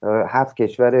 7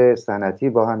 کشور صنعتی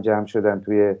با هم جمع شدن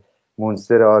توی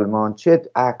منستر آلمان، چه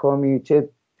احکامی، چه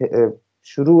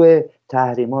شروع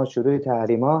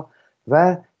تحریما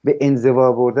و به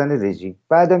انزوا بردن رژیم.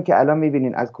 بعدم که الان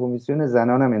میبینین از کمیسیون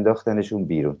زنان هم انداختنشون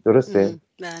بیرون، درسته؟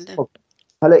 بله. خب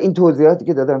حالا این توضیحاتی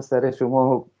که دادم سر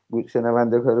شما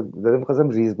شنوندگان رو دادم، می‌خواستم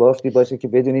ریزبافتی باشه که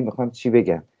بدونیم میخوام چی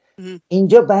بگم.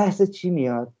 اینجا بحث چی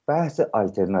میاد؟ بحث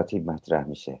آلترناتیو مطرح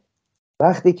میشه.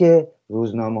 وقتی که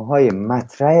روزنامه‌های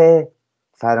مطرح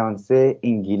فرانسه،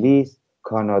 انگلیس،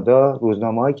 کانادا،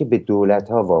 روزنامه‌هایی که به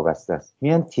دولت‌ها وابسته است،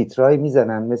 میان تیترایی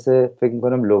میزنن، مثل فکر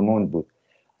می‌کنم لوموند بود،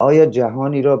 آیا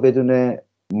جهانی را بدون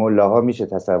ملاها میشه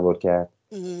تصور کرد؟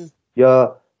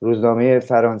 یا روزنامه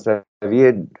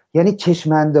فرانسوی، یعنی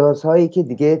چشم‌اندازهایی که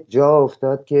دیگه جا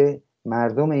افتاد که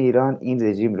مردم ایران این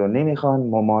رژیم رو نمیخوان،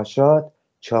 مماشات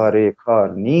چاره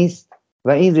کار نیست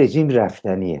و این رژیم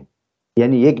رفتنیه.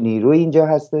 یعنی یک نیروی اینجا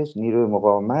هستش، نیروی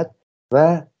مقاومت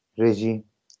و رژیم.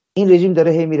 این رژیم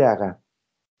داره هی میره عقب.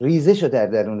 ریزش رو در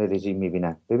درون رژیم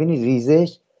میبینن. ببینید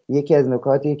ریزش یکی از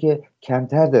نکاتیه که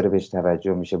کمتر داره بهش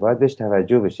توجه میشه، باید بهش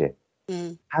توجه بشه.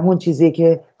 همون چیزیه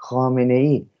که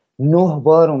خامنه‌ای 9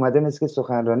 بار اومده مثل که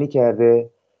سخنرانی کرده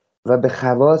و به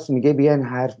خواص میگه بیاین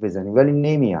حرف بزنیم، ولی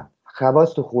نمیان.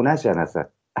 خواص تو خونه‌شن، اصلا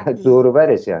دور و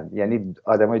برشن، یعنی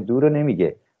آدمای دور رو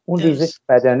نمیگه. اون ریزش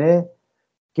بدنه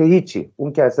که هیچی،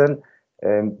 اون که اصلا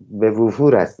به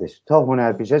وفور هستش. تا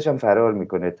هنرپیشه‌ش هم فرار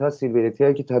میکنه، تا سیلبریتی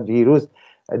هایی که تا دیروز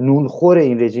نونخور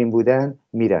این رژیم بودن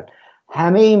میرن.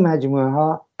 همه این مجموعه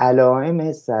ها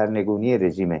علائم سرنگونی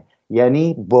رژیمه.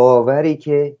 یعنی باوری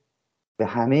که به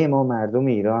همه ما مردم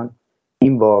ایران،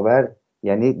 این باور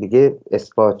یعنی دیگه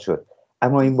اثبات شد،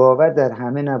 اما این باور در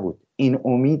همه نبود، این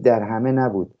امید در همه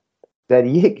نبود. در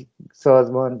یک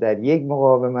سازمان، در یک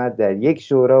مقاومت، در یک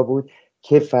شورا بود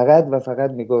که فقط و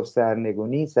فقط میگفت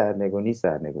سرنگونی سرنگونی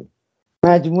سرنگونی.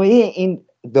 مجموعه این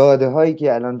داده هایی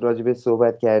که الان راجع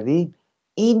صحبت کردیم،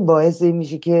 این باعث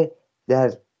میشه که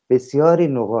در بسیاری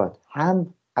نقاط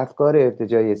هم افکار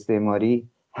ارتجاعی استعماری،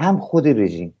 هم خود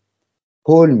رژیم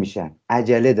هول میشن،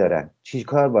 عجله دارن. چی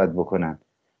کار باید بکنن؟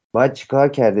 باید چیکار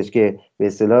کردش که به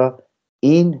اصطلاح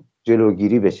این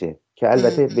جلوگیری بشه، که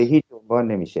البته به هیچ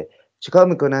عنوان نمیشه. چیکار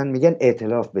میکنن؟ میگن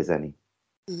ائتلاف بزنیم،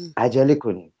 عجله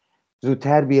کنیم،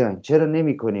 زودتر بیاین. چرا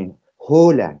نمیکنین؟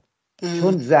 هولن.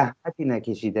 چون زحمتی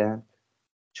نکشیدن،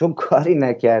 چون کاری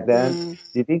نکردن.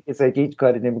 دیدین کسایی که هیچ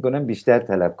کاری نمیکنن بیشتر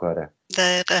طلبکارن.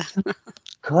 دقیقاً.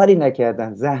 کاری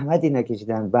نکردن، زحمتی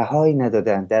نکشیدن، بهایی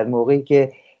ندادن، در موقعی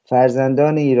که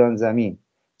فرزندان ایران زمین،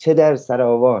 چه در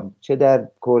سراوان، چه در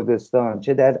کردستان،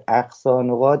 چه در اقصی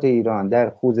نقاط ایران، در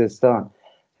خوزستان،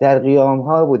 در قیام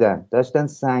ها بودن، داشتن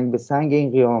سنگ به سنگ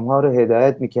این قیام ها رو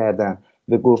هدایت میکردن.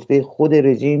 به گفته خود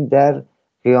رژیم در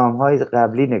قیام های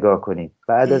قبلی نگاه کنید،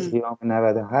 بعد از قیام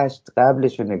 98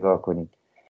 قبلش رو نگاه کنید.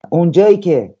 اونجایی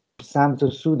که سمت و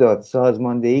سو داد،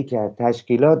 سازماندهی کرد،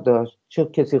 تشکیلات داشت، چه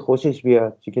کسی خوشش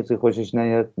بیاد چه کسی خوشش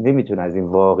نیاد، نمیتونه از این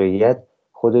واقعیت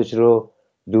خودش رو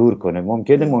دور کنه.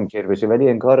 ممکنه منکر بشه ولی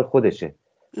انکار خودشه.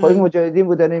 خب این مجاهدین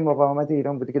بودن، این مقاومت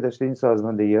ایران بوده که داشته این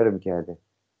سازماندهی ها رو میکرده.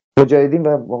 مجاهدین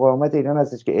و مقاومت ایران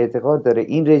هستش که اعتقاد داره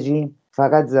این رژیم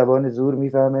فقط زبان زور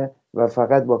میفهمه و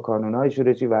فقط با کانونهای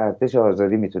شورشی و ارتش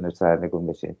آزادی میتونه سرنگون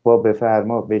بشه، با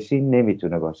بفرما بشین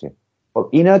نمیتونه باشه. خب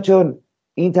اینا چون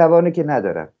این توانه که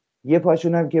ندارن، یه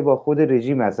پاشون هم که با خود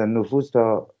رژیم هستن، نفوذ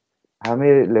تا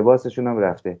همه لباسشون هم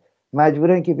رفته،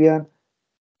 مجبورن که بیان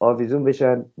آویزون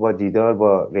بشن با دیدار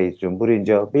با رئیس جمهور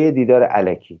اینجا، به یه دیدار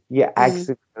الکی، یه عکس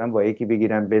با یکی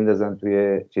بگیرن بندازن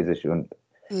توی چیزشون.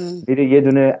 میره یه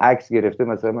دونه عکس گرفته،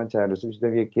 مثلا من چند روز پیش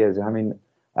دیدم یکی از همین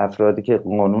افرادی که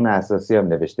قانون اساسی هم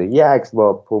نوشته، یه عکس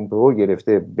با پومپئو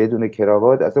گرفته بدون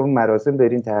کراوات. اصلا اون مراسم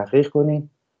برین تحقیق کنین،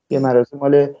 یه مراسم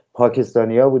مال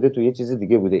پاکستانیا بوده، تو یه چیز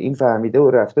دیگه بوده. این فهمیده و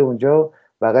رفته اونجا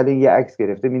بغل یه عکس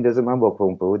گرفته میندازه من با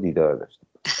پومپئو دیدار داشتم.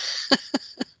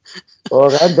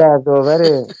 واقعا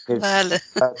دردآوره، بله.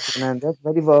 کننده،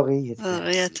 ولی واقعیه.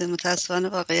 واقعیت، متاسفانه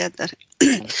واقعیت داره.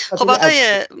 خب خب آقای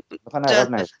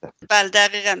عقب نیفتن. بله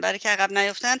دقیقاً، برای که عقب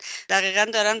نیفتن دقیقاً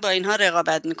دارن با اینها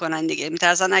رقابت میکنن دیگه.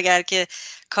 میترسن اگر که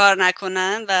کار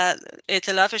نکنن و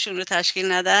ائتلافشون رو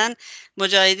تشکیل ندن،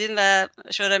 مجاهدین و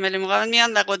شورای ملی مقاومت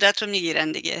میان و قدرت رو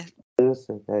میگیرن دیگه.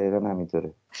 درسته، دقیقاً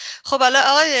همینطوره. خب حالا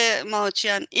آقای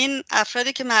ماهوچیان، این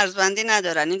افرادی که مرزبندی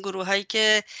ندارن، این گروه هایی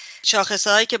که شاخصه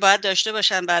هایی که باید داشته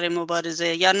باشن برای مبارزه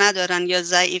یا ندارن یا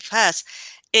ضعیف هست،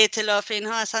 ائتلاف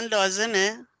اینها اصلا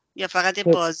لازمه یا فقط یه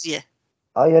بازیه؟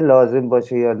 آیا لازم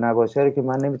باشه یا نباشه رو که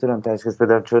من نمیتونم تشخیص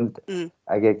بدم، چون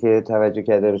اگر که توجه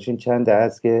کرده باشین چند دهه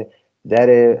است که در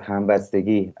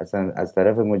همبستگی اصلا از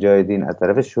طرف مجاهدین، از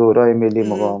طرف شورای ملی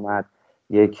مقاومت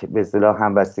یک به اصطلاح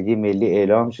همبستگی ملی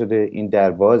اعلام شده. این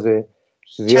در بازه،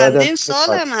 زیاد هم چندین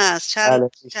سال نمیخواد. هم هست،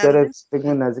 بیشتر از چندین سال. فکر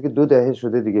کنم نزدیک 2 دهه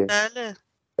شده دیگه.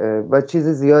 بله. و چیز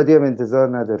زیادی هم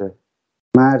انتظار نداره.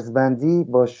 مرزبندی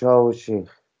با شاه و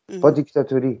شیخ، با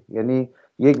دیکتاتوری، یعنی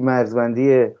یک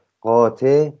مرزبندی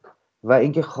قاطع و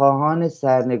اینکه خواهان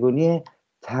سرنگونی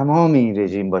تمام این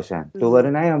رژیم باشن. دوباره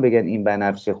نیان بگن این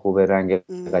بنفشه خوبه، رنگ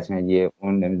قشنگیه،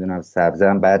 اون نمیدونم سبزه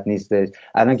هم بد نیستش.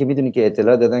 الان که میدونی که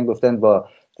اطلاع دادن گفتن با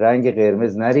رنگ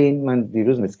قرمز نرین. من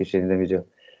دیروز مسکی شنیدم اینجا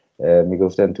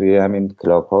میگفتن توی همین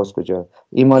کلاب هاوس کجا،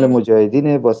 این مال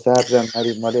مجاهدینه، با سبز هم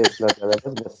نرین، مال اصلاح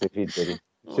طلباست، با سفید برین.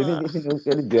 شنیدی؟ اینو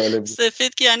خیلی جالب بود.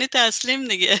 سفید که یعنی تسلیم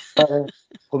دیگه.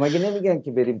 خب مگه نمیگن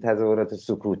که بریم تظاهرات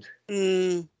سکوت؟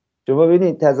 شما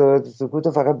ببینید تظاهرات سکوت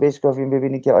رو فقط بشکافیم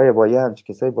ببینید که آیا با یه همچین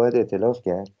کسایی باید ائتلاف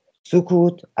کرد؟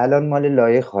 سکوت الان مال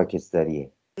لایه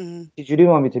خاکستریه. چجوری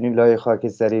ما میتونیم لایه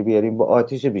خاکستری بیاریم؟ با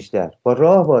آتش بیشتر، با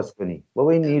راه باز کنیم.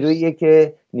 بابا این نیروییه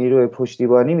که نیروی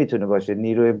پشتیبانی میتونه باشه،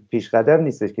 نیروی پیشقدم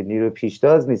نیستش که، نیروی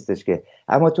پیشتاز نیستش که،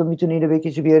 اما تو میتونی اینو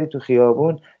بکشی بیاری تو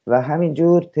خیابون و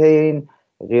همینجور طی این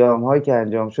قیام هایی که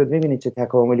انجام شد میبینید چه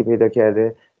تکاملی پیدا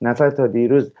کرده. نفر تا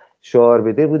دیروز شعار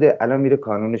بده بوده الان میره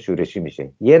کانون شورشی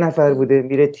میشه، یه نفر بوده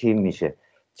میره تیم میشه،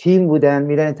 تیم بودن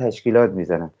میرن تشکیلات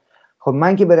میزنن. خب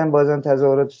من که برم بازم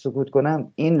تظاهرات سکوت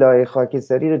کنم، این لایه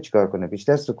خاکستری رو چیکار کنه؟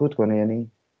 بیشتر سکوت کنه؟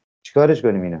 یعنی چیکارش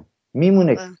کنیم؟ اینا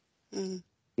میمونه.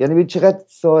 یعنی ببین چقدر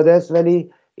ساده است،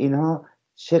 ولی اینها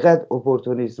چقدر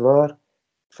اپورتونیستوار،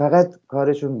 فقط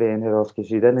کارشون به انحراف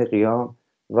کشیدن قیام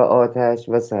و آتش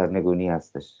و سرنگونی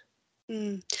هستش.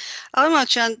 آقای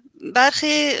ماکچان،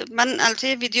 برخی من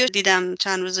البته ویدیو دیدم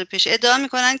چند روز پیش ادعا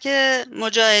میکنن که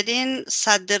مجاهدین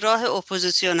سد راه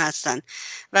اپوزیسیون هستن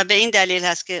و به این دلیل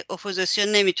هست که اپوزیسیون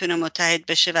نمیتونه متحد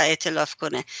بشه و ائتلاف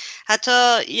کنه. حتی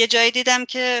یه جایی دیدم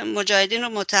که مجاهدین رو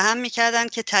متهم میکردن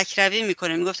که تکروی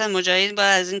میکنه، میگفتن مجاهدین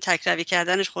باید از این تکروی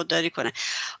کردنش خودداری کنه.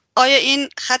 آیا این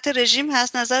خط رژیم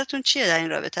هست؟ نظرتون چیه در این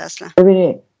رابطه اصلا؟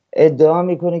 ببینید ادعا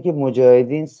میکنه که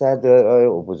مجاهدین صد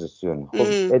راه اپوزیسیون.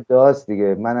 خب ادعاست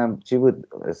دیگه. منم چی بود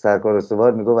سرکار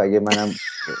استوار میگفت اگه منم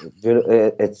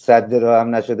صد راه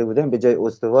هم نشده بودم به جای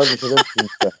استوار میشدم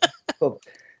 500. خب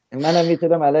منم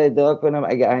میتونم الان ادعا کنم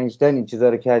اگه اینشتین این چیزا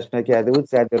رو کشف نکرده بود،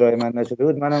 صد راه من نشده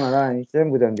بود، منم الان اینشتین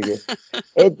بودم دیگه.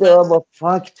 ادعا با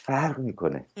فاکت فرق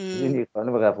میکنه. میدونی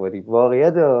خانم غفاری،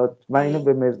 واقعیت من اینو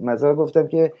به مزار گفتم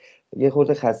که یه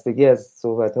خورده خستگی از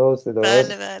صحبت ها و صداها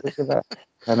و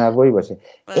تنوعی باشه.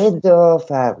 ادعا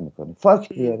فرق میکنه،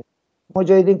 فاکت بیاره.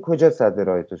 مجاهدین کجا صد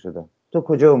راه تو شدن؟ تو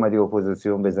کجا اومدی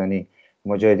اپوزیسیون بزنی؟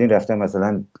 مجاهدین رفتن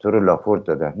مثلا تو رو لاپورت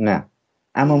دادن؟ نه.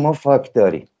 اما ما فاکت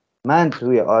داریم. من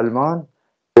توی آلمان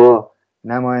با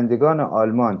نمایندگان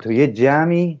آلمان تو یه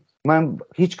جمعی، من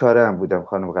هیچ کاره هم بودم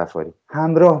خانم غفاری،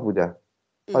 همراه بودم.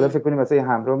 حالا فکر کنیم مثلا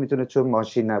همراه میتونه، چون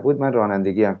ماشین نبود من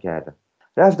رانندگی هم کردم.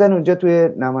 رفتن اونجا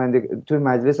توی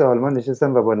مجلس آلمان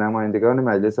نشستم و با نمایندگان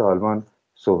مجلس آلمان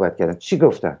صحبت کردم. چی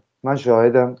گفتن؟ من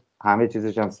شاهدم، همه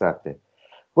چیزش هم ثبته.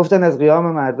 گفتن از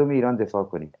قیام مردم ایران دفاع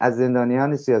کنید، از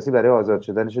زندانیان سیاسی برای آزاد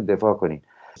شدنشون دفاع کنید،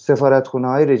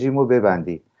 سفارتخونه‌های رژیم رو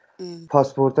ببندید،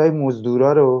 پاسپورت‌های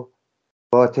مزدورا رو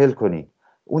باطل کنید،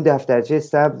 اون دفترچه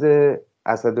سبز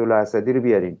اسدالله اسدی رو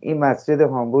بیارین، این مسجد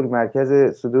هامبورگ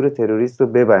مرکز صدور تروریست رو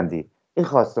ببندید. این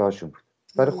خواسته هاشون بود.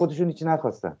 برای خودشون هیچی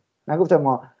نخواستن. نگفتن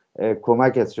ما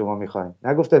کمک از شما میخوایم،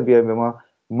 نگفتن بیایم به ما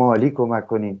مالی کمک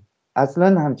کنیم،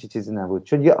 اصلا همچی چیزی نبود،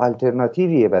 چون یه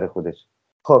آلترناتیویه برای خودش.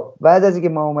 خب بعد از اینکه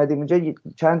ما اومدیم اونجا،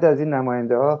 چند تا از این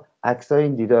نماینده ها عکسای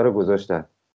این دیدار رو گذاشتن.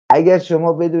 اگر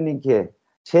شما بدونین که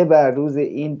چه بر روز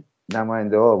این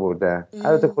نماینده ها آوردن،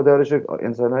 البته خدا رو شکر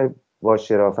انسان‌های با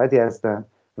شرافتی هستن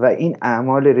و این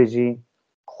اعمال رژیم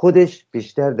خودش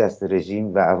بیشتر دست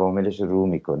رژیم و عواملش رو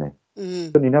میکنه.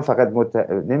 چون اینا فقط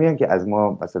نمیان که از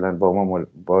ما مثلا با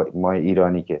ما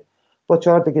ایرانی، که با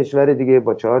 4 تا کشور دیگه،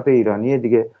 با 4 تا ایرانی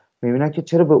دیگه میبینن که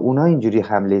چرا به اونا اینجوری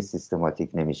حمله سیستماتیک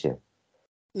نمیشه.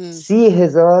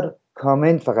 30,000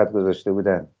 کامنت فقط گذاشته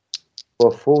بودن با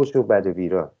فوش و بد و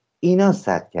بیرا. اینا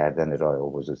سد کردن راه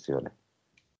اپوزیسیونه.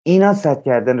 اینا سد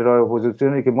کردن راه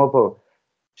اپوزیسیونه که ما با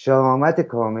شهامت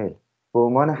کامل به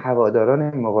عنوان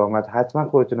هواداران مقاومت، حتما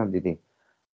خودتونم دیدیم،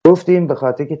 گفتیم به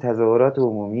خاطر که تظاهرات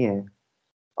عمومیه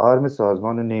آرم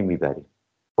سازمان رو نمیبریم،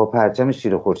 با پرچم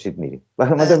شیر و خورشید میریم. و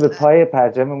اومدن به پای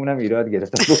پرچممونم ایراد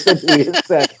گرفتن، گفتن توی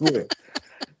سرکوبه.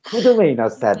 کدوم اینا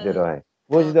صد راهه؟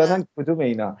 وجدانن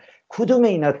کدوم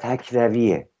اینا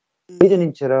تکرویه؟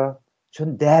 میدونین چرا؟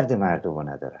 چون درد مردم رو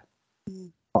ندارن.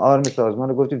 آرم سازمان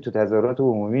رو گفتیم تو تظاهرات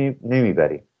عمومی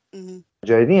نمیبریم.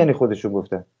 مجاهدین یعنی خودشون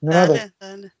گفتن بله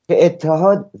بله. که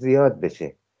اتحاد زیاد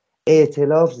بشه،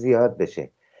 ائتلاف زیاد بشه،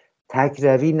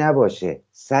 تکروی نباشه،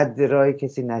 سد راه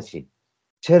کسی نشین.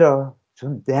 چرا؟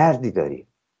 چون دردی داریم،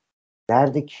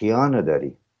 درد کیانو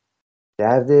داریم،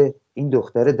 درد این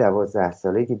دختر 12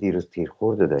 ساله که دیروز تیر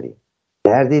خورد داریم،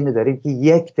 درد اینو داریم که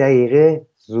 1 دقیقه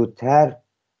زودتر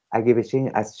اگه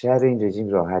بشه از شر این رژیم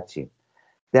راحت شیم.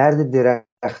 درد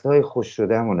درختای خوش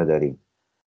شده‌مونو داریم.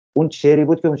 اون شعری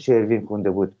بود که اون شروین خونده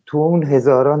بود، تو اون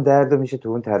هزاران درد میشه تو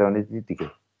اون ترانه دید دیگه.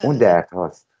 اون درد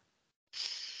هاست.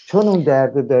 چون اون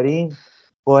درد داریم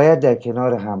باید در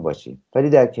کنار هم باشیم. ولی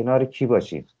در کنار کی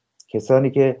باشیم؟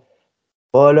 کسانی که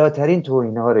بالاترین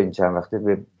توهین‌ها رو این چند وقته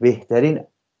به بهترین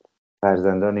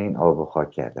فرزندان این آب و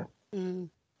خاک کردن.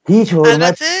 هیچ حرمت.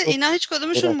 البته اینا هیچ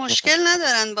کدومشون مشکل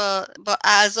ندارن با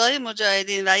اعضای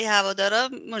مجاهدین و این هوادارا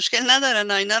مشکل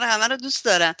ندارن، اینا رو همه رو دوست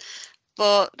دارن.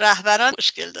 با رهبران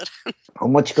مشکل دارن.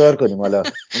 ما چیکار کنیم حالا؟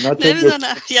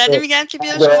 نمیدونم، یعنی میگن که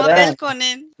بیان شما ول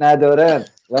کنین. ندارن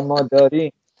و ما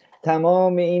داریم.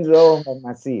 تمام این راه و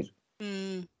مسیر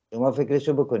شما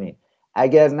فکرشو بکنین،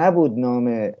 اگر نبود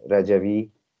نام رجوی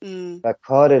و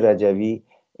کار رجوی،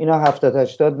 اینا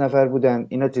 70-80 نفر بودن.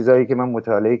 اینا چیزایی که من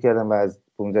مطالعه کردم و از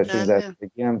 15-16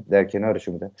 سالگی هم در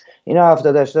کنارشون بودن. اینا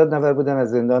 70-80 نفر بودن،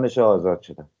 از زندانش آزاد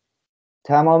شدن.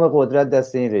 تمام قدرت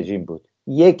دست این رژیم بود.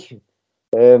 یک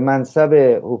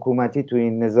منصب حکومتی تو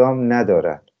این نظام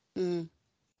ندارن.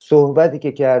 صحبتی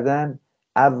که کردن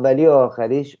اولی و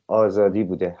آخریش آزادی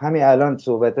بوده. همین الان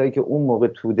صحبتایی که اون موقع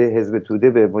توده، حزب توده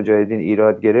به مجاهدین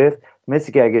ایراد گرفت،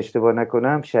 مثل که اگه اشتباه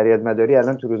نکنم شریعت مداری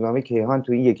الان تو روزنامه کیهان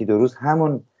تو این 1-2 روز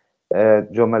همون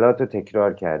جملات رو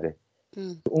تکرار کرده.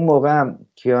 اون موقع هم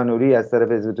کیانوری از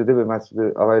طرف حزب توده به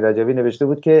مسعود آقای رجوی نوشته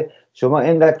بود که شما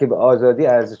اینقدر که به آزادی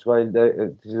ارزش قائل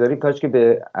داری، کاش که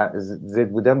به ضد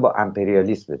بودن با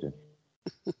امپریالیسم بدونی.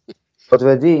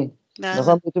 متوجهی؟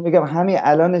 میخوام بهتون بگم همین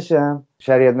الانش هم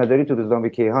شریعت مداری تو روزنامه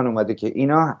کیهان اومده که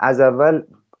اینا از اول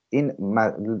این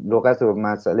لغت و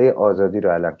مسئله آزادی رو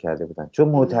علم کرده بودن، چون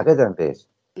معتقدن بهش،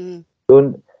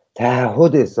 چون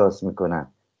تعهد احساس میکنن.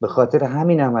 به خاطر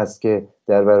همین هم هست که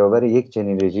در برابر یک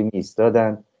چنین رژیم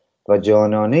ایستادن و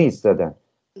جانانه ایستادن.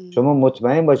 شما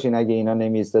مطمئن باشین اگه اینا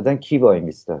نمی ایستادن کی با این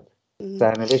ایستاد؟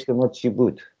 سرنوشت ما چی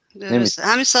بود؟ درسته.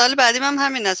 همین سوال بعدیم هم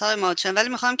همین است های ماچن، ولی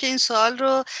میخوام که این سوال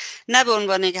رو نه به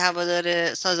عنوان یک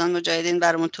هوادار سازمان مجاهدین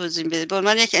برامون توضیح بدید، به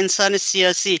عنوان یک انسان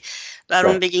سیاسی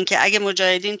برامون بگین که اگه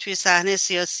مجاهدین توی صحنه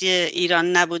سیاسی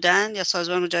ایران نبودن یا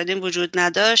سازمان مجاهدین وجود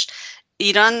نداشت،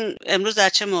 ایران امروز در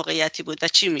چه موقعیتی بود و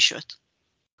چی میشد؟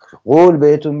 قول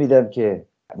بهتون میدم که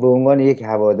به عنوان یک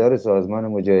هوادار سازمان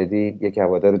مجاهدین، یک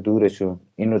هوادار دورشون،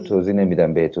 این رو توضیح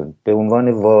نمیدم بهتون، به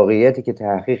عنوان واقعیتی که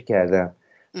تحقیق کردم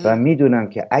و میدونم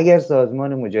که اگر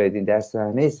سازمان مجاهدین در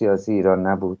صحنه سیاسی ایران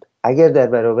نبود، اگر در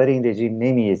برابر این رژیم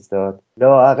نمی ایستاد،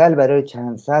 لااقل برای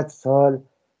چند صد سال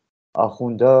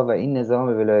آخوندا و این نظام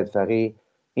ولایت فقیه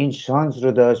این شانس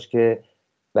رو داشت که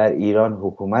بر ایران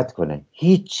حکومت کنه.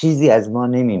 هیچ چیزی از ما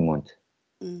نمیموند،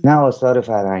 نه آثار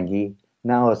فرهنگی،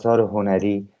 نه آثار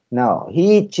هنری، نه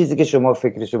هیچ چیزی که شما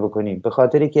فکرشو بکنیم. به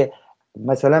خاطری که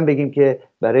مثلا بگیم که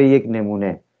برای یک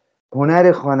نمونه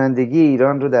هنر خوانندگی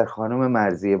ایران رو در خانم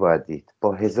مرضیه باید دید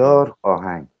با 1000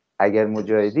 آهنگ. اگر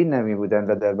مجاهدین نمی بودن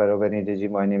و در برابر این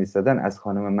رژیم وای نمیستادن، از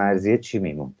خانم مرضیه چی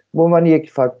میموند؟ به عنوان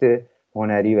یک فاکت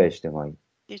هنری و اجتماعی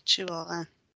هیچی، واقعا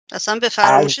اصلا به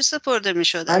فراموشی سپرده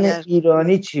میشد. اگر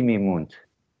ایرانی چی میموند؟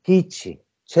 هیچی.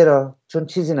 چرا؟ چون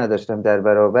چیزی نداشتم در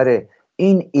برابر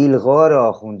این ایلغار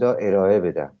آخوندا ارائه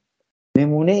بدم.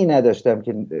 نمونه ای نداشتم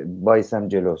که بایستم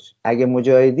جلوش. اگه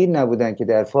مجاهدین نبودن که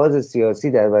در فاز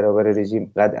سیاسی در برابر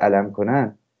رژیم قد علم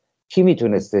کنن، کی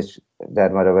میتونستش در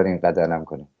برابر این قد علم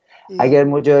کنه؟ اگر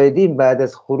مجاهدین بعد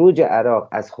از خروج عراق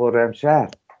از خرمشهر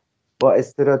با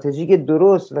استراتژی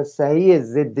درست و صحیح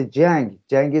ضد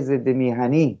جنگ ضد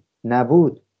میهنی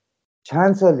نبود،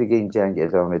 چند سال دیگه این جنگ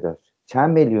ادامه داشت؟ چند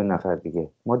میلیون نفر دیگه؟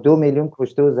 ما 2 میلیون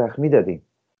کشته و زخمی دادیم.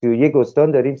 31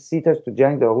 استان داریم، 30 تاش تو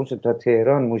جنگ داغون شد. تا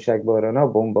تهران موشکبارانا،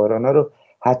 بمبارانا رو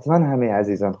حتما همه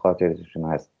عزیزان خاطرشون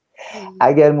هست.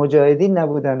 اگر مجاهدین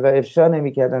نبودن و افشا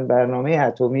نمی‌کردن برنامه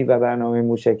اتمی و برنامه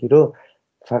موشکی رو،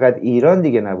 فقط ایران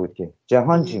دیگه نبود که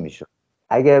جهان چی میشد؟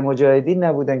 اگر مجاهدین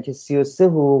نبودن که 33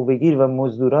 حقوق بگیر و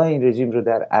مزدورای این رژیم رو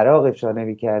در عراق افشا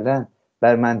نمی‌کردن،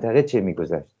 بر منطقه چه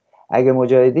می‌گذشت؟ اگه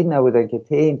مجاهدین نبودن که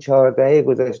طی این 4 دهه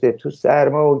گذشته تو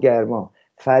سرما و گرما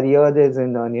فریاد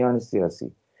زندانیان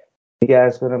سیاسی، دیگه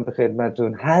عرض کنم به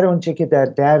خدمتون، هر اونچه که در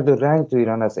درد و رنج تو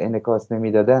ایران از انعکاس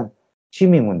نمیدادن، چی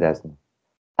میموند از ما؟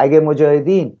 اگه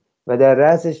مجاهدین و در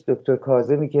رأسش دکتر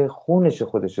کاظمی که خونش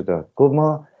خودشو داد، گفت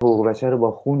ما حقوق بشر رو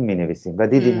با خون مینویسیم و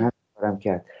دیدین هم جمع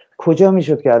کرد. کجا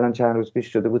میشد که الان چند روز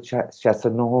پیش شده بود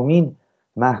 69مین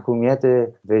محکومیت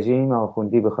رژیم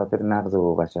آخوندی به خاطر نقض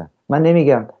حقوق بشر. من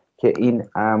نمیگم که این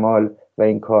اعمال و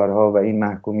این کارها و این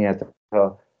محکومیت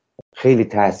ها خیلی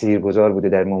تاثیرگذار بوده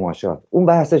در مماشات، اون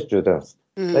بحثش جداست،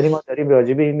 ولی ما داریم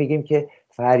راجع به این میگیم که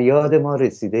فریاد ما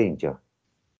رسیده اینجا،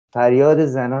 فریاد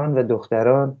زنان و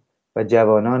دختران و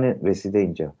جوانان رسیده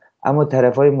اینجا. اما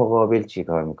طرفای مقابل چی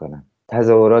کار میکنن؟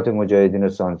 تظاهرات مجاهدین رو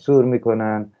سانسور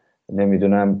میکنن،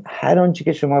 نمیدونم هر آنچه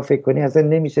که شما فکر کنی اصلا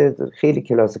نمیشه، خیلی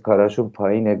کلاس کاراشون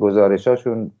پایینه،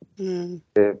 گزارشاشون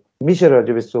میشه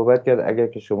راجع به صحبت کرد اگر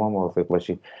که شما موافق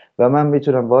باشید. و من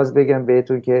میتونم باز بگم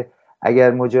بهتون که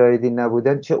اگر مجاهدین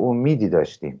نبودن چه امیدی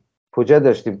داشتیم؟ کجا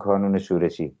داشتیم قانون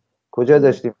شورشی؟ کجا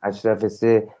داشتیم اشرف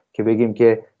سه که بگیم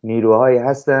که نیروهایی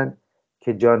هستن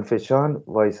که جانفشان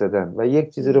وایسادن؟ و یک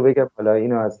چیزی رو بگم، حالا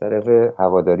اینو از طرف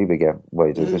هواداری بگم با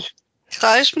اجازهش،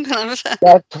 خواهش میکنم.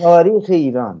 در تاریخ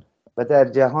ایران و در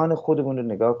جهان خودمون رو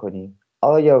نگاه کنیم،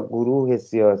 آیا گروه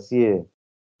سیاسی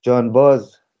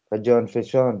جانباز و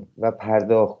جانفشان و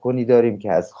پرداخت کنی داریم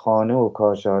که از خانه و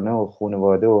کاشانه و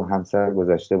خانواده و همسر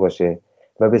گذشته باشه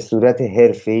و به صورت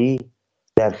حرفه‌ای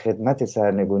در خدمت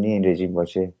سرنگونی این رژیم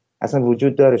باشه؟ اصلا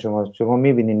وجود داره؟ شما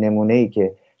میبینید نمونه‌ای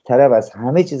که طرف از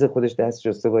همه چیز خودش دست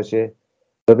شسته باشه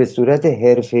و به صورت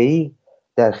حرفه‌ای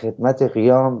در خدمت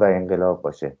قیام و انقلاب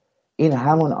باشه؟ این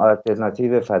همون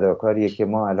آلترناتیو فداکاریه که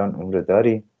ما الان اون رو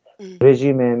داریم.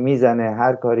 رژیم میزنه،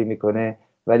 هر کاری میکنه،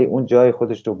 ولی اون جای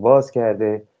خودش رو باز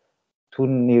کرده تو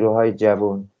نیروهای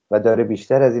جوان و داره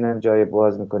بیشتر از این جای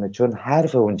باز میکنه، چون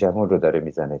حرف اون جوان رو داره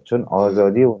میزنه، چون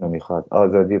آزادی اونو میخواد،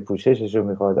 آزادی پوششش رو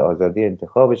میخواد، آزادی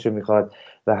انتخابش رو میخواد.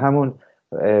 و همون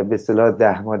به اصطلاح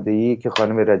 10 ماده‌ای که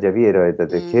خانم رجوی ارائه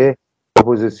داده که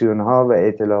اپوزیسیون ها و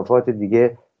ائتلافات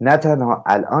دیگه نه تنها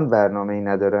الان برنامه‌ای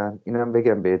ندارن، اینم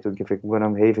بگم بهتون که فکر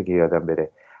می‌کنم حیفه که یادم بره،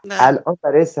 الان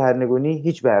برای سرنگونی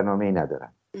هیچ برنامه‌ای ندارن.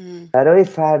 برای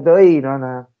فردای ایران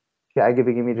هم که اگه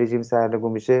بگیم این رژیم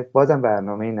سرنگون میشه بازم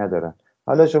برنامه‌ای ندارن.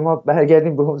 حالا شما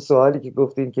برگردیم به اون سوالی که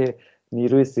گفتین که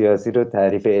نیروی سیاسی رو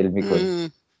تعریف علمی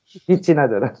کنیم، هیچی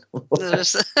ندارن.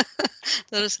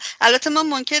 درست. البته ما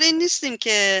منکر این نیستیم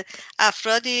که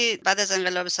افرادی بعد از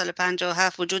انقلاب سال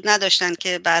 57 وجود نداشتن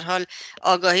که به هر حال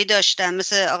آگاهی داشتن،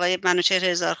 مثل آقای منوچهر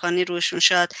هزارخانی روشون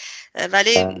شد،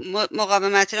 ولی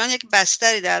مقاومت ایران یک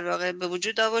بستری در واقع به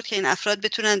وجود آورد که این افراد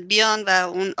بتونن بیان و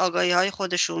اون آگاهی های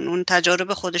خودشون، اون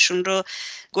تجارب خودشون رو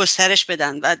گسترش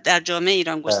بدن و در جامعه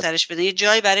ایران گسترش بدن. یه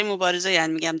جایی برای مبارزه،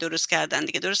 یعنی میگم درست کردن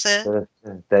دیگه. درسته؟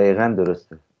 دقیقاً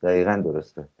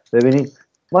درسته. ببینید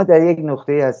ما در یک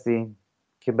نقطه هستیم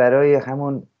که برای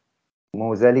همون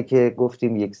موزلی که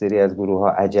گفتیم یک سری از گروه ها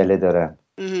عجله دارن،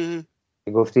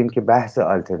 گفتیم که بحث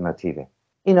آلترناتیوه.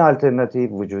 این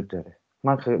آلترناتیو وجود داره.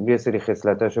 من یه سری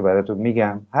خصلتاشو براتون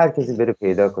میگم، هر کسی بره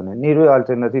پیدا کنه. نیروی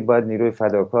آلترناتیو باید نیروی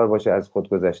فداکار باشه، از خود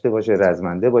گذشته باشه،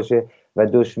 رزمنده باشه و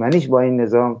دشمنیش با این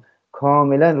نظام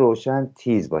کاملا روشن،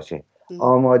 تیز باشه،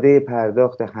 آماده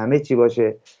پرداخت همه چی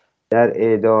باشه، در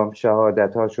اعدام،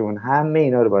 شهادتاشون، همه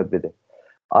اینا رو باید بده.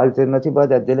 آلترناتیو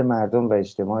باید از دل مردم و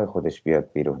اجتماع خودش بیاد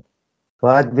بیرون،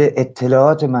 باید به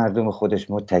اطلاعات مردم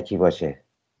خودش متکی باشه.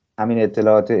 همین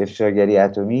اطلاعات افشاگری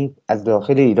اتمی از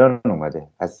داخل ایران اومده،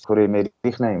 از کره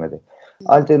مریخ نیومده.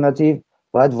 آلترناتیو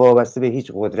باید وابسته به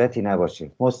هیچ قدرتی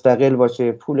نباشه، مستقل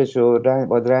باشه، پولش و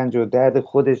رنج و درد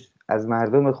خودش از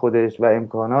مردم خودش و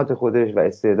امکانات خودش و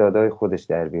استعدادهای خودش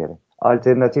در بیاره.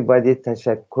 آلترناتیو باید یک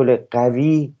تشکل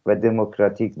قوی و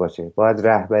دموکراتیک باشه، باید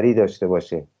رهبری داشته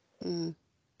باشه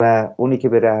و اونی که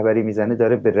به رهبری میزنه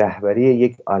داره به رهبری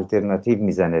یک آلترناتیو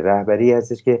میزنه. رهبری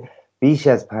هستش که بیش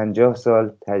از 50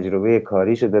 سال تجربه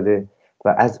کاریشو داده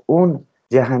و از اون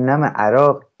جهنم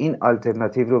عراق این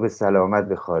آلترناتیو رو به سلامت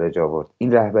به خارج آورد.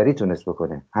 این رهبری تونست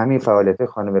بکنه، همین فعالیت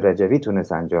خانم رجوی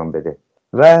تونست انجام بده.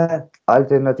 و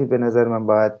آلترناتیو به نظر من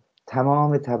باید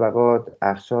تمام طبقات،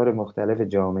 اقشار مختلف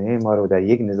جامعه ما رو در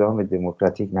یک نظام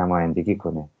دموکراتیک نمایندگی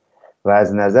کنه و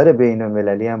از نظر بین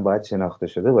المللی هم باید شناخته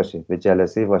شده باشه. به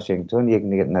جلسه واشنگتن یک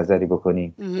نظری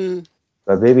بکنیم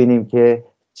و ببینیم که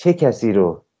چه کسی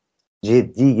رو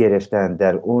جدی گرفتن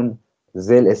در اون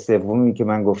ضلع سومی که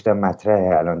من گفتم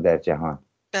مطرحه الان در جهان.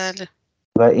 بله.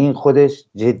 و این خودش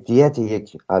جدیت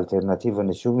یک آلترناتیو رو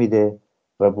نشون میده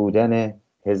و بودن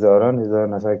هزاران هزار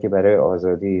نفر که برای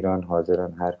آزادی ایران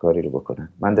حاضرن هر کاری رو بکنن.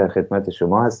 من در خدمت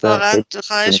شما هستم. واقعا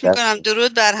خواهش میکنم.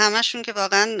 درود بر همشون که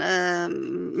واقعا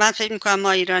من فکر میکنم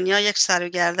ما ایرانی‌ها یک سر و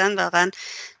گردن واقعا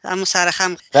همون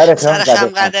سرخم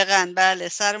قدغن، بله،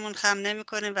 سرمون خم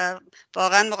نمیکنه و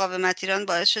واقعا مقاومت ایران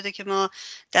باعث شده که ما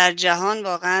در جهان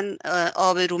واقعا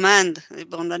آبرومند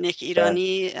به عنوان یک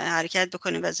ایرانی حرکت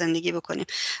بکنیم و زندگی بکنیم.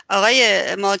 آقای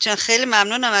ماجان خیلی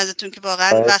ممنونم ازتون که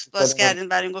واقعا وقت باز کردین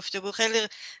برای این گفتگو. خیلی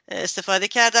استفاده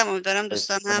کردم. امیدوارم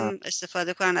دوستان هم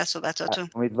استفاده کنن از صحبتاتون.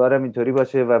 امیدوارم اینطوری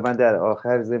باشه و من در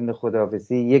آخر ضمن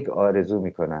خداحافظی یک آرزو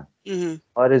میکنم.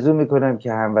 آرزو میکنم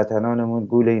که هموطنانمون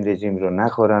گول این رژیم رو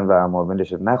نخورن و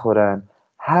عواملش رو نخورن.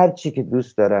 هر چی که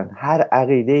دوست دارن، هر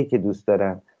عقیده‌ای که دوست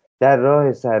دارن، در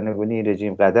راه سرنگونی این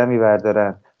رژیم قدمی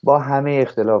بردارن، با همه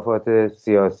اختلافات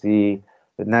سیاسی،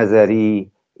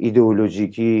 نظری،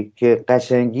 ایدئولوژیکی که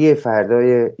قشنگی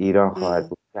فردای ایران خواهد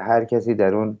بود که هر کسی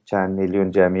در اون چند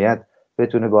میلیون جمعیت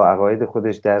بتونه با عقاید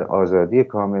خودش در آزادی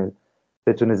کامل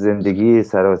بتونه زندگی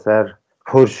سراسر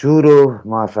پرشور و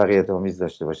موفقیت آمیز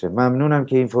داشته باشه. ممنونم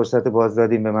که این فرصت باز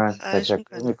دادیم به من.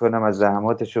 تشکر میکنم از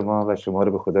زحمات شما و شما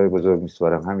رو به خدای بزرگ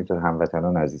میسپارم. همینطور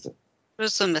هموطنان عزیزم.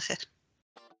 روزتون بخیر.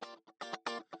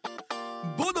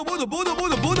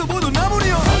 بودو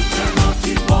نمونی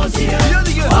آلترناتیو بازیه. بیا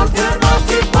دیگه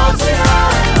آلترناتیو بازیه.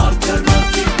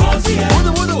 آلترناتیو بازیه.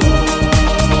 بودو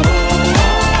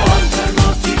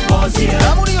آلترناتیو بازیه.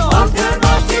 نمونی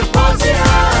آلترناتیو بازیه.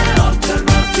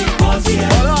 آلترناتیو بازیه.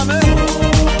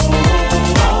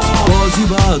 بازی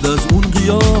بعد از اون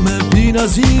قیام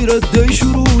بی‌نظیر دی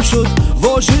شروع شد.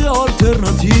 واژه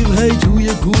آلترناتیو هی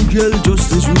توی گوگل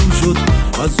جستجو شد.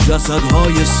 از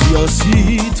جسدهای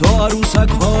سیاسی تا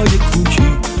عروسک‌های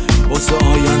کوکی واسه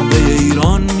آینده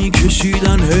ایران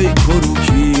میکشیدن هی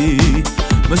کروکی.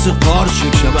 مثل قارچ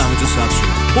شب همه جا سبز شد،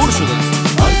 پر شده.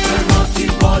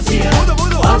 آلترناتیو بازیه.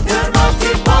 بودو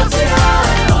آلترناتیو بازیه.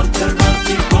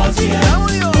 آلترناتیو بازیه.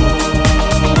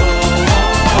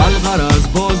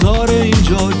 از بازار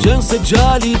اینجا جنس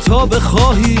جلی تا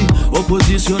بخواهی.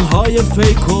 اپوزیسیون های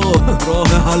فیک و راه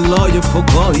حلای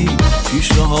فکاهی.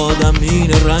 پیشنهادم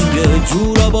این رنگ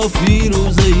جورا با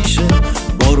فیروزه ایشه.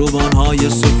 با روبان های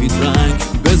سفید رنگ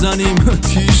بزنیم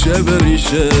تیشه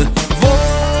بریشه.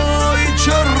 وای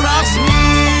چه رسمی.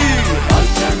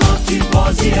 آلترناتیو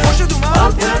بازیه.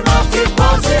 آلترناتیو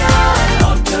بازیه.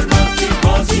 آلترناتیو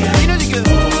بازیه. اینه دیگه.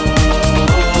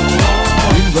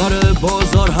 این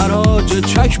بازار حراج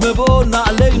چکمه و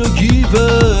نعلین و گیوه.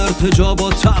 ارتجا با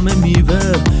طعم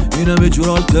میوه. اینم یه جور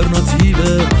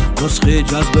آلترناتیوه. نسخه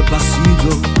جذب بسیج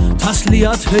و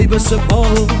تسلیت هی به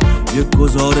سپاه. یک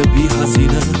گذار بی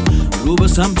هزینه رو به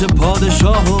سمت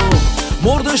پادشاه و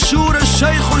مرد شور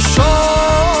شیخ و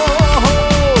شاه.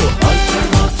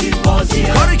 آلترناتیو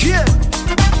بازیه. کاری کیه؟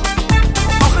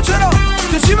 آخه چرا؟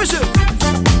 که چی بشه؟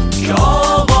 که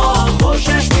آقا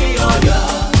خوشش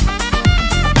میآید.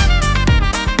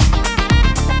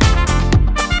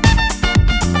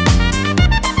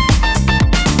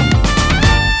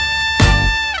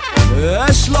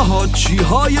 اصلاحات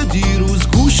چیهای دیروز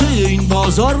گوشه این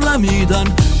بازار لمیدن.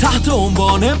 تحت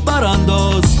عنوان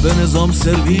برانداز به نظام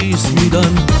سرویس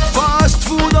میدن. فاست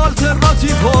فود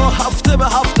آلترناتیو هفته به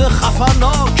هفته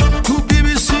خفنناک. تو بی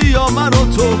بی سی یا من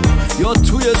و تو یا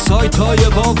توی سایت های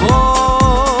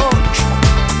باباک.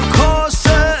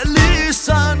 کاسه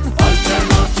لیسن.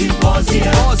 آلترناتیو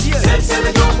بازیه.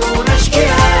 سلسله جنبونش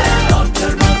کیه؟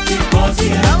 آلترناتیو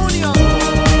بازیه.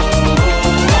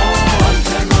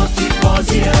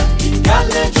 این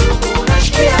گله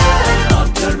جوونش کیه؟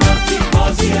 آلترناتیو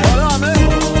بازیه.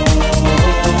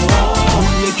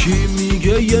 اون یکی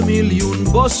میگه 1 میلیون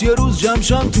باس یه روز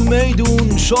جمشن تو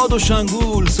میدون. شاد و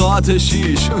شنگول ساعت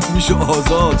 6 میشه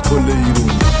آزاد کل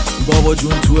ایرون. بابا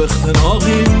جون تو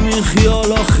اختناقیم این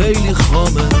خیالا خیلی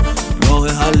خامه. راه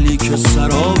حلی که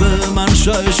سرابه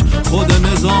منشأش خود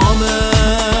نظامه.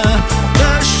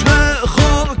 قشر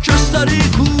خاکستری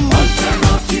کو.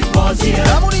 آلترناتیو بازیه.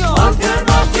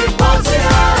 آلترناتیو بازیه.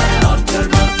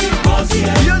 آلترناتیو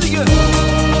بازیه. بیا دیگه.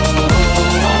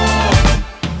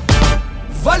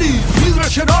 ولی میره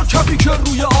کنار کفی که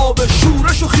روی آبه.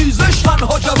 شورش و خیزش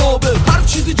تنها جوابه. هر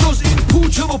چیزی جز این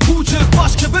پوچه و پوچه.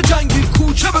 بس که به جنگی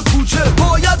کوچه به کوچه.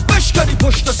 باید بشکنی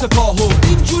پشت سپاهو.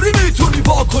 اینجوری میتونی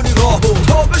واکنی راهو.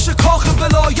 تا بشه کاخ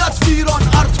ولایت